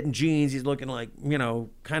jacket and jeans. He's looking like,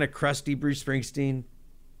 kind of crusty Bruce Springsteen.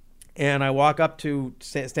 And I walk up to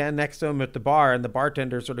stand next to him at the bar, and the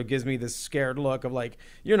bartender sort of gives me this scared look of like,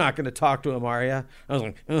 you're not going to talk to him, are you? I was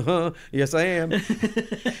like, yes, I am.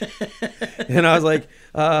 And I was like,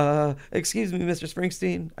 excuse me, Mr.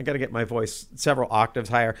 Springsteen. I got to get my voice several octaves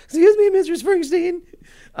higher. Excuse me, Mr.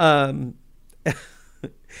 Springsteen.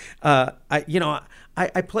 I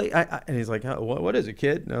play, and he's like, oh, what is it,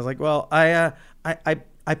 kid? And I was like, well, I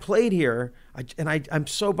played here, I'm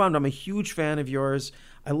so bummed. I'm a huge fan of yours.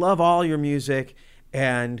 I love all your music,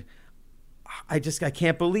 and I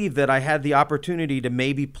can't believe that I had the opportunity to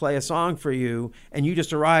maybe play a song for you, and you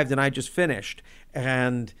just arrived, and I just finished.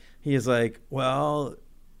 And he's like, well,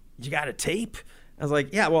 you got a tape? I was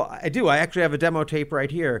like, yeah, well, I do. I actually have a demo tape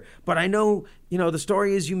right here. But I know, the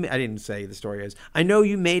story is I didn't say the story is. I know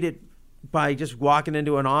you made it by just walking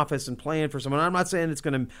into an office and playing for someone. I'm not saying it's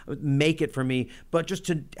going to make it for me, but just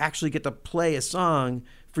to actually get to play a song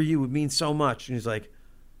for you would mean so much. And he's like,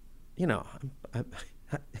 I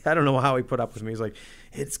don't know how he put up with me. He's like,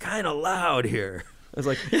 it's kind of loud here. I was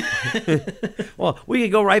like, well, we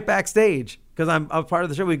could go right backstage because I'm part of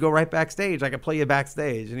the show. We go right backstage. I could play you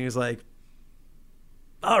backstage. And he was like,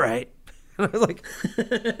 all right. And I was like,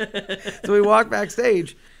 so we walk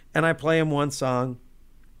backstage and I play him one song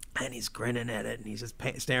and he's grinning at it and he's just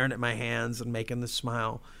staring at my hands and making this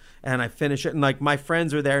smile. And I finish it and like my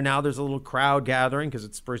friends are there now. There's a little crowd gathering because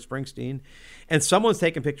it's Bruce Springsteen and someone's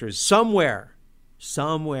taking pictures somewhere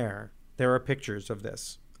there are pictures of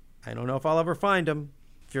this. I don't know if I'll ever find them.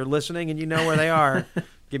 If you're listening and you know where they are,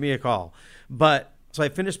 give me a call. But so I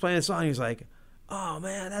finished playing the song. He's like, oh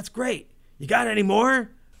man, that's great. You got any more?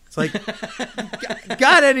 It's like,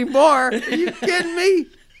 got any more? Are you kidding me?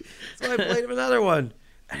 So I played him another one.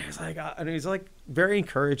 And he's like very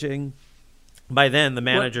encouraging. By then, the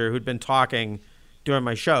manager who'd been talking during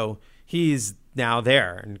my show, he's now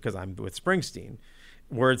there. And because I'm with Springsteen,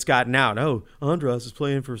 word's gotten out. Oh, Andras is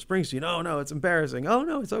playing for Springsteen. Oh, no, it's embarrassing. Oh,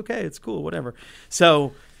 no, it's okay. It's cool. Whatever.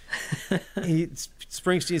 So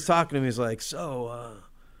Springsteen's talking to him. He's like, so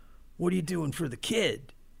what are you doing for the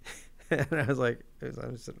kid? And I was like,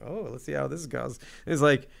 I said, oh, let's see how this goes. He's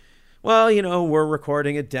like, well, we're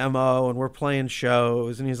recording a demo and we're playing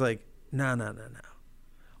shows. And he's like, no.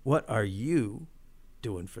 What are you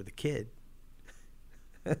doing for the kid?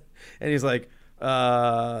 And he's like,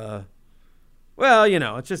 well,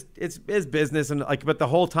 it's business. And like, but the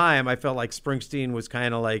whole time I felt like Springsteen was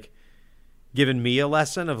kind of like giving me a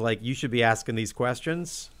lesson of like, you should be asking these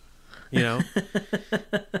questions, and,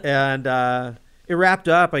 it wrapped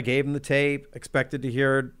up. I gave him the tape, expected to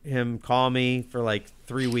hear him call me for like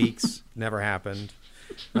 3 weeks. Never happened.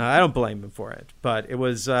 I don't blame him for it, but it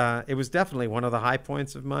was definitely one of the high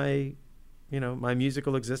points of my, my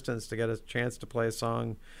musical existence to get a chance to play a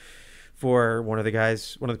song for one of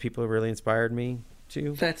the people who really inspired me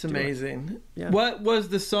to. That's amazing. Yeah. What was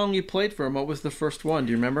the song you played for him? What was the first one?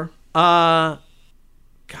 Do you remember? God,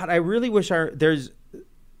 I really wish there's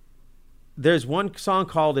one song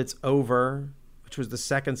called It's Over, which was the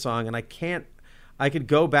second song. And I could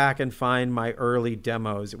go back and find my early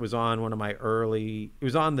demos. It was on it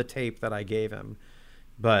was on the tape that I gave him,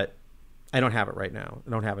 but I don't have it right now. I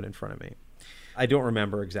don't have it in front of me. I don't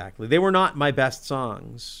remember exactly. They were not my best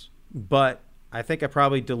songs, but I think I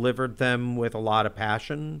probably delivered them with a lot of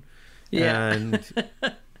passion. Yeah.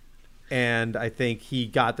 And I think he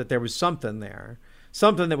got that there was something there,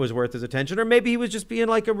 something that was worth his attention, or maybe he was just being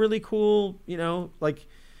like a really cool, like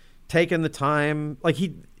taking the time. Like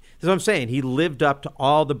that's what I'm saying. He lived up to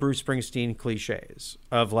all the Bruce Springsteen cliches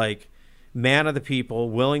of like man of the people,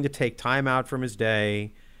 willing to take time out from his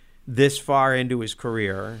day this far into his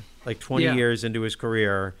career, like 20 years into his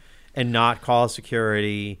career, and not call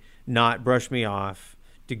security, not brush me off,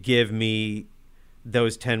 to give me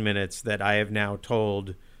those 10 minutes that I have now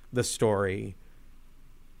told the story,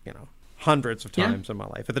 hundreds of times in my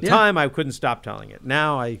life. At the time, I couldn't stop telling it.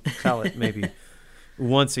 Now I tell it maybe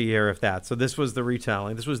once a year, if that. So this was the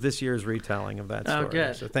retelling. This was this year's retelling of that story. Oh,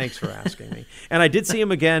 good. So thanks for asking me. And I did see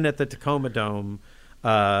him again at the Tacoma Dome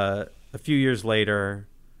a few years later,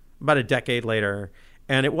 about a decade later.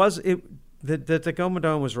 And the Tacoma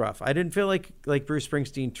Dome was rough. I didn't feel like Bruce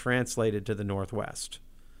Springsteen translated to the Northwest.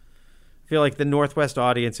 I feel like the Northwest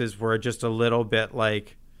audiences were just a little bit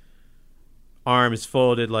like arms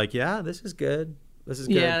folded, like, yeah, this is good. This is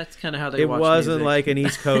good. Yeah, that's kind of how they watch music. It wasn't music. like an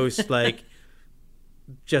East Coast, like,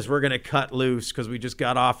 just we're going to cut loose because we just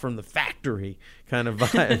got off from the factory kind of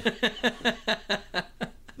vibe.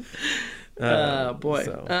 Boy.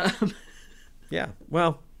 So, yeah.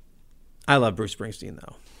 Well, I love Bruce Springsteen,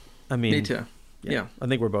 though. I mean, me too. Yeah. I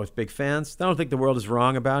think we're both big fans. I don't think the world is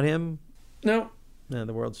wrong about him. No. No,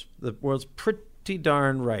 the world's pretty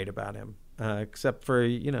darn right about him, except for,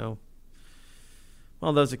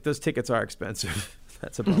 well, those tickets are expensive.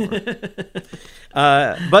 That's a bummer.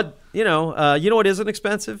 But, you know what isn't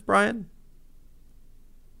expensive, Brian?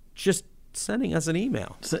 Just sending us an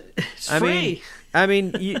email. It's free. I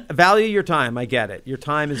mean, you value your time. I get it. Your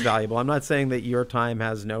time is valuable. I'm not saying that your time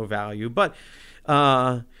has no value, but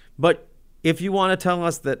if you want to tell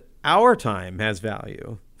us that our time has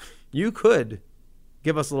value, you could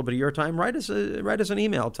give us a little bit of your time. Write us an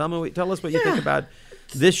email. Tell us what you think about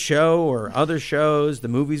this show or other shows, the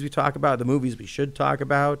movies we talk about, the movies we should talk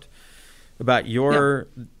about your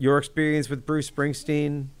experience with Bruce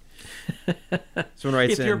Springsteen. Someone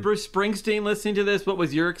writes if you're Bruce Springsteen listening to this, what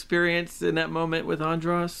was your experience in that moment with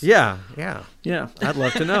Andros? Yeah. I'd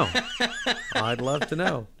love to know. I'd love to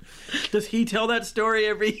know. Does he tell that story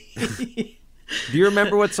every? Do you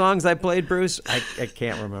remember what songs I played, Bruce? I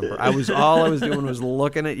can't remember. All I was doing was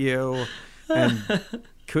looking at you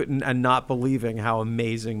and not believing how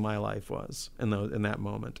amazing my life was in that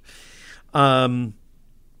moment.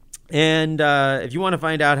 And if you want to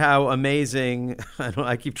find out how amazing,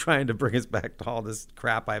 I keep trying to bring us back to all this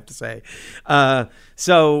crap I have to say.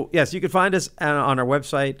 So, yes, you can find us on our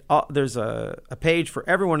website. There's a page for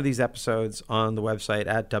every one of these episodes on the website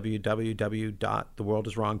at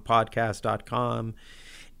www.theworldiswrongpodcast.com.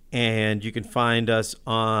 And you can find us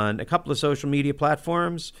on a couple of social media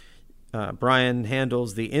platforms. Brian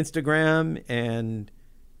handles the Instagram, and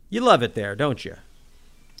you love it there, don't you?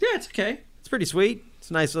 Yeah, it's okay. It's pretty sweet. It's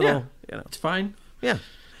a nice little, It's fine. Yeah.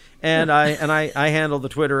 And I handle the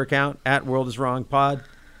Twitter account at World Is Wrong Pod.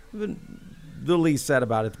 The least said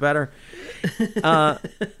about it, the better.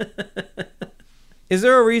 Is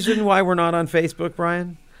there a reason why we're not on Facebook,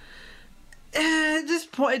 Brian? At this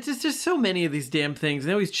point, it's just so many of these damn things.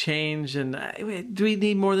 They always change. And do we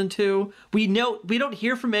need more than two? We don't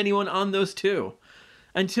hear from anyone on those two.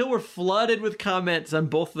 Until we're flooded with comments on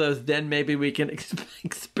both of those, then maybe we can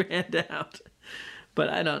expand out. But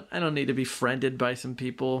I don't need to be friended by some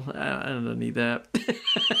people. I don't need that.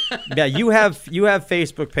 Yeah, you have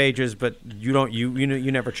Facebook pages, but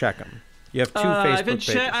you never check them. You have two Facebook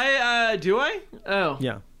pages. Do I? Oh.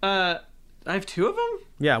 Yeah. I have two of them?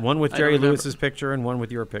 Yeah, one with Jerry Lewis's picture and one with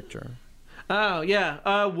your picture. Oh,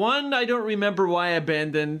 yeah. One I don't remember why I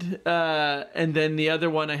abandoned, and then the other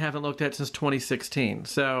one I haven't looked at since 2016.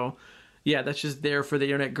 So, yeah, that's just there for the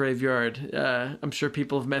internet graveyard. I'm sure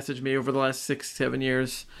people have messaged me over the last 6-7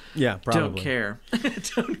 years. Yeah, probably. Don't care.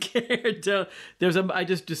 Don't care. I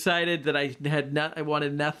just decided that I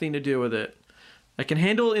wanted nothing to do with it. I can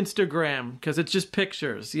handle Instagram because it's just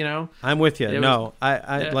pictures, you know? I'm with you.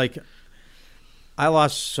 I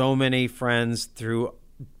lost so many friends through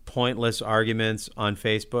pointless arguments on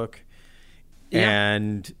Facebook. Yeah.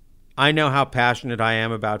 And I know how passionate I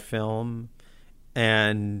am about film,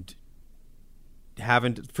 and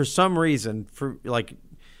for some reason,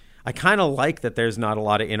 I kind of like that there's not a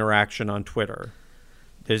lot of interaction on Twitter.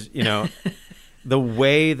 There's, the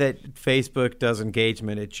way that Facebook does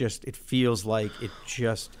engagement, it feels like it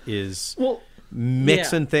just is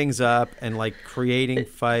mixing things up and creating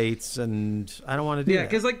fights, and I don't want to do that. Yeah,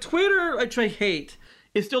 because Twitter, which I hate,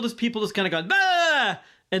 is still just people just kind of going, bah!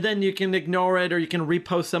 And then you can ignore it, or you can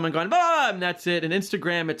repost someone going, bah! And that's it. And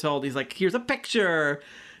Instagram, it's all these here's a picture.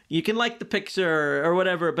 You can like the picture or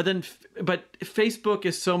whatever. But Facebook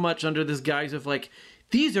is so much under this guise of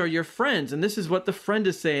these are your friends, and this is what the friend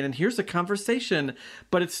is saying, and here's a conversation.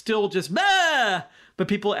 But it's still just, bah! But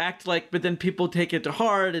people act but then people take it to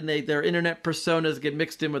heart, and their internet personas get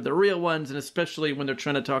mixed in with the real ones, and especially when they're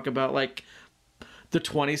trying to talk about the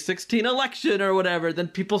 2016 election or whatever, then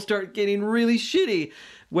people start getting really shitty,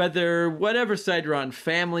 whatever side you're on,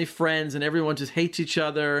 family, friends, and everyone just hates each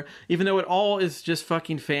other, even though it all is just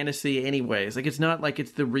fucking fantasy anyways. It's not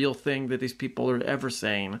it's the real thing that these people are ever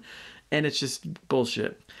saying, and it's just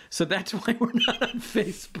bullshit. So that's why we're not on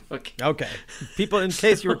Facebook. Okay. People, in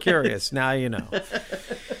case you were curious, now you know.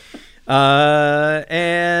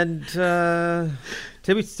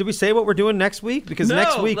 Did we say what we're doing next week? Because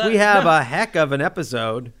next week we have a heck of an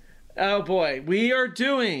episode. Oh boy, we are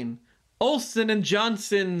doing Olsen and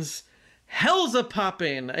Johnson's Hell's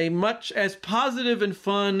Popping, a much as positive and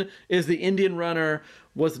fun as The Indian Runner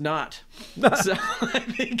was not. So I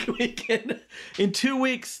think we can, in 2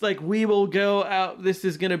 weeks, we will go out. This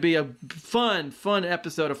is going to be a fun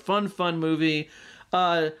episode, a fun movie.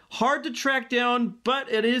 Hard to track down,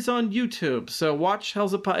 but it is on YouTube. So watch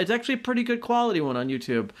Hell's Popping. It's actually a pretty good quality one on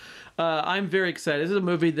YouTube. I'm very excited. This is a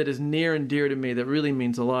movie that is near and dear to me, that really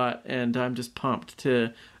means a lot, and I'm just pumped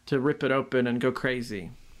to rip it open and go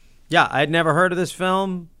crazy. Yeah, I'd never heard of this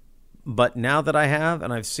film, but now that I have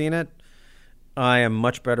and I've seen it, I am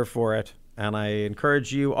much better for it, and I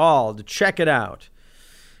encourage you all to check it out.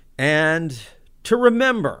 And to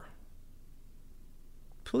remember,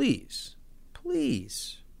 please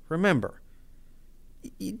remember,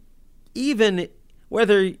 even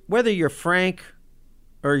whether you're Frank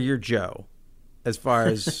or you're Joe, as far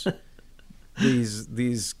as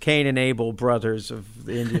these Cain and Abel brothers of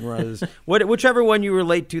the Indian Runners, whichever one you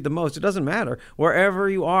relate to the most, it doesn't matter. Wherever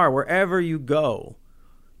you are, wherever you go,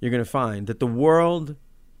 you're going to find that the world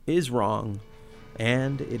is wrong,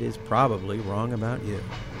 and it is probably wrong about you.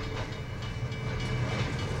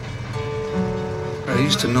 I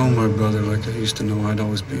used to know my brother like I used to know I'd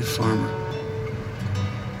always be a farmer.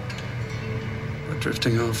 But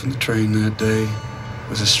drifting off from the train that day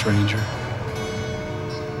was a stranger.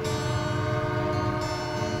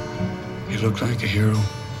 He looked like a hero.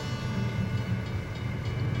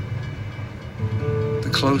 The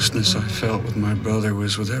closeness I felt with my brother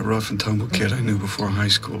was with that rough and tumble kid I knew before high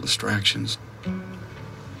school distractions.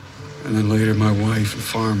 And then later my wife and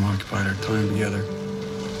farm occupied our time together.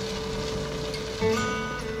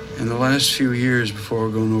 In the last few years before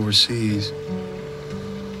going overseas,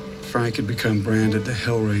 Frank had become branded the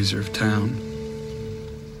Hellraiser of town.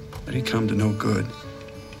 But he'd come to no good.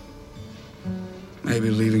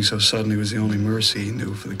 Maybe leaving so suddenly was the only mercy he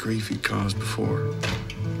knew for the grief he'd caused before.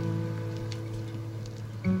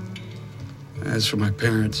 As for my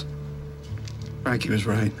parents, Frankie was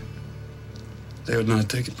right. They would not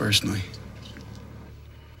take it personally.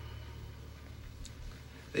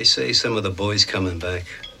 They say some of the boys coming back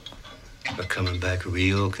are coming back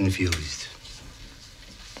real confused.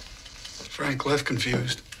 Frank left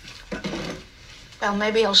confused. Well,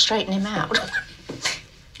 maybe he'll straighten him out.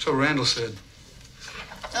 So Randall said.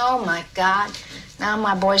 Oh, my God. Now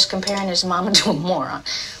my boy's comparing his mama to a moron.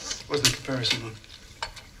 Wasn't a comparison, Mom.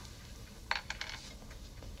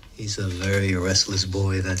 He's a very restless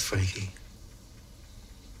boy, that Frankie.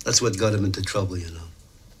 That's what got him into trouble, you know.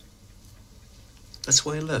 That's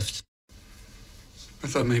why he left. I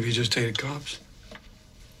thought maybe he just hated cops.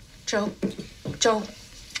 Joe, don't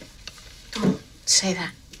say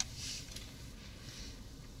that.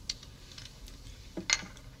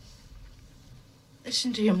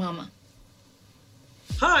 Listen to your mama.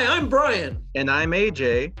 Hi, I'm Brian. And I'm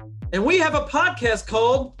AJ. And we have a podcast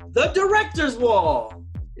called The Director's Wall,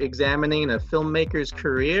 examining a filmmaker's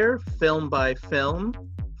career, film by film.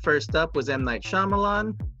 First up was M. Night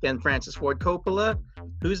Shyamalan, then Francis Ford Coppola.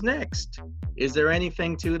 Who's next? Is there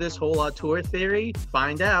anything to this whole auteur theory?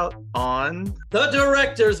 Find out on The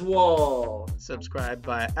Director's Wall. Subscribe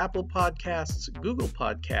via Apple Podcasts, Google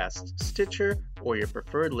Podcasts, Stitcher, or your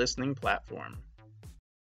preferred listening platform.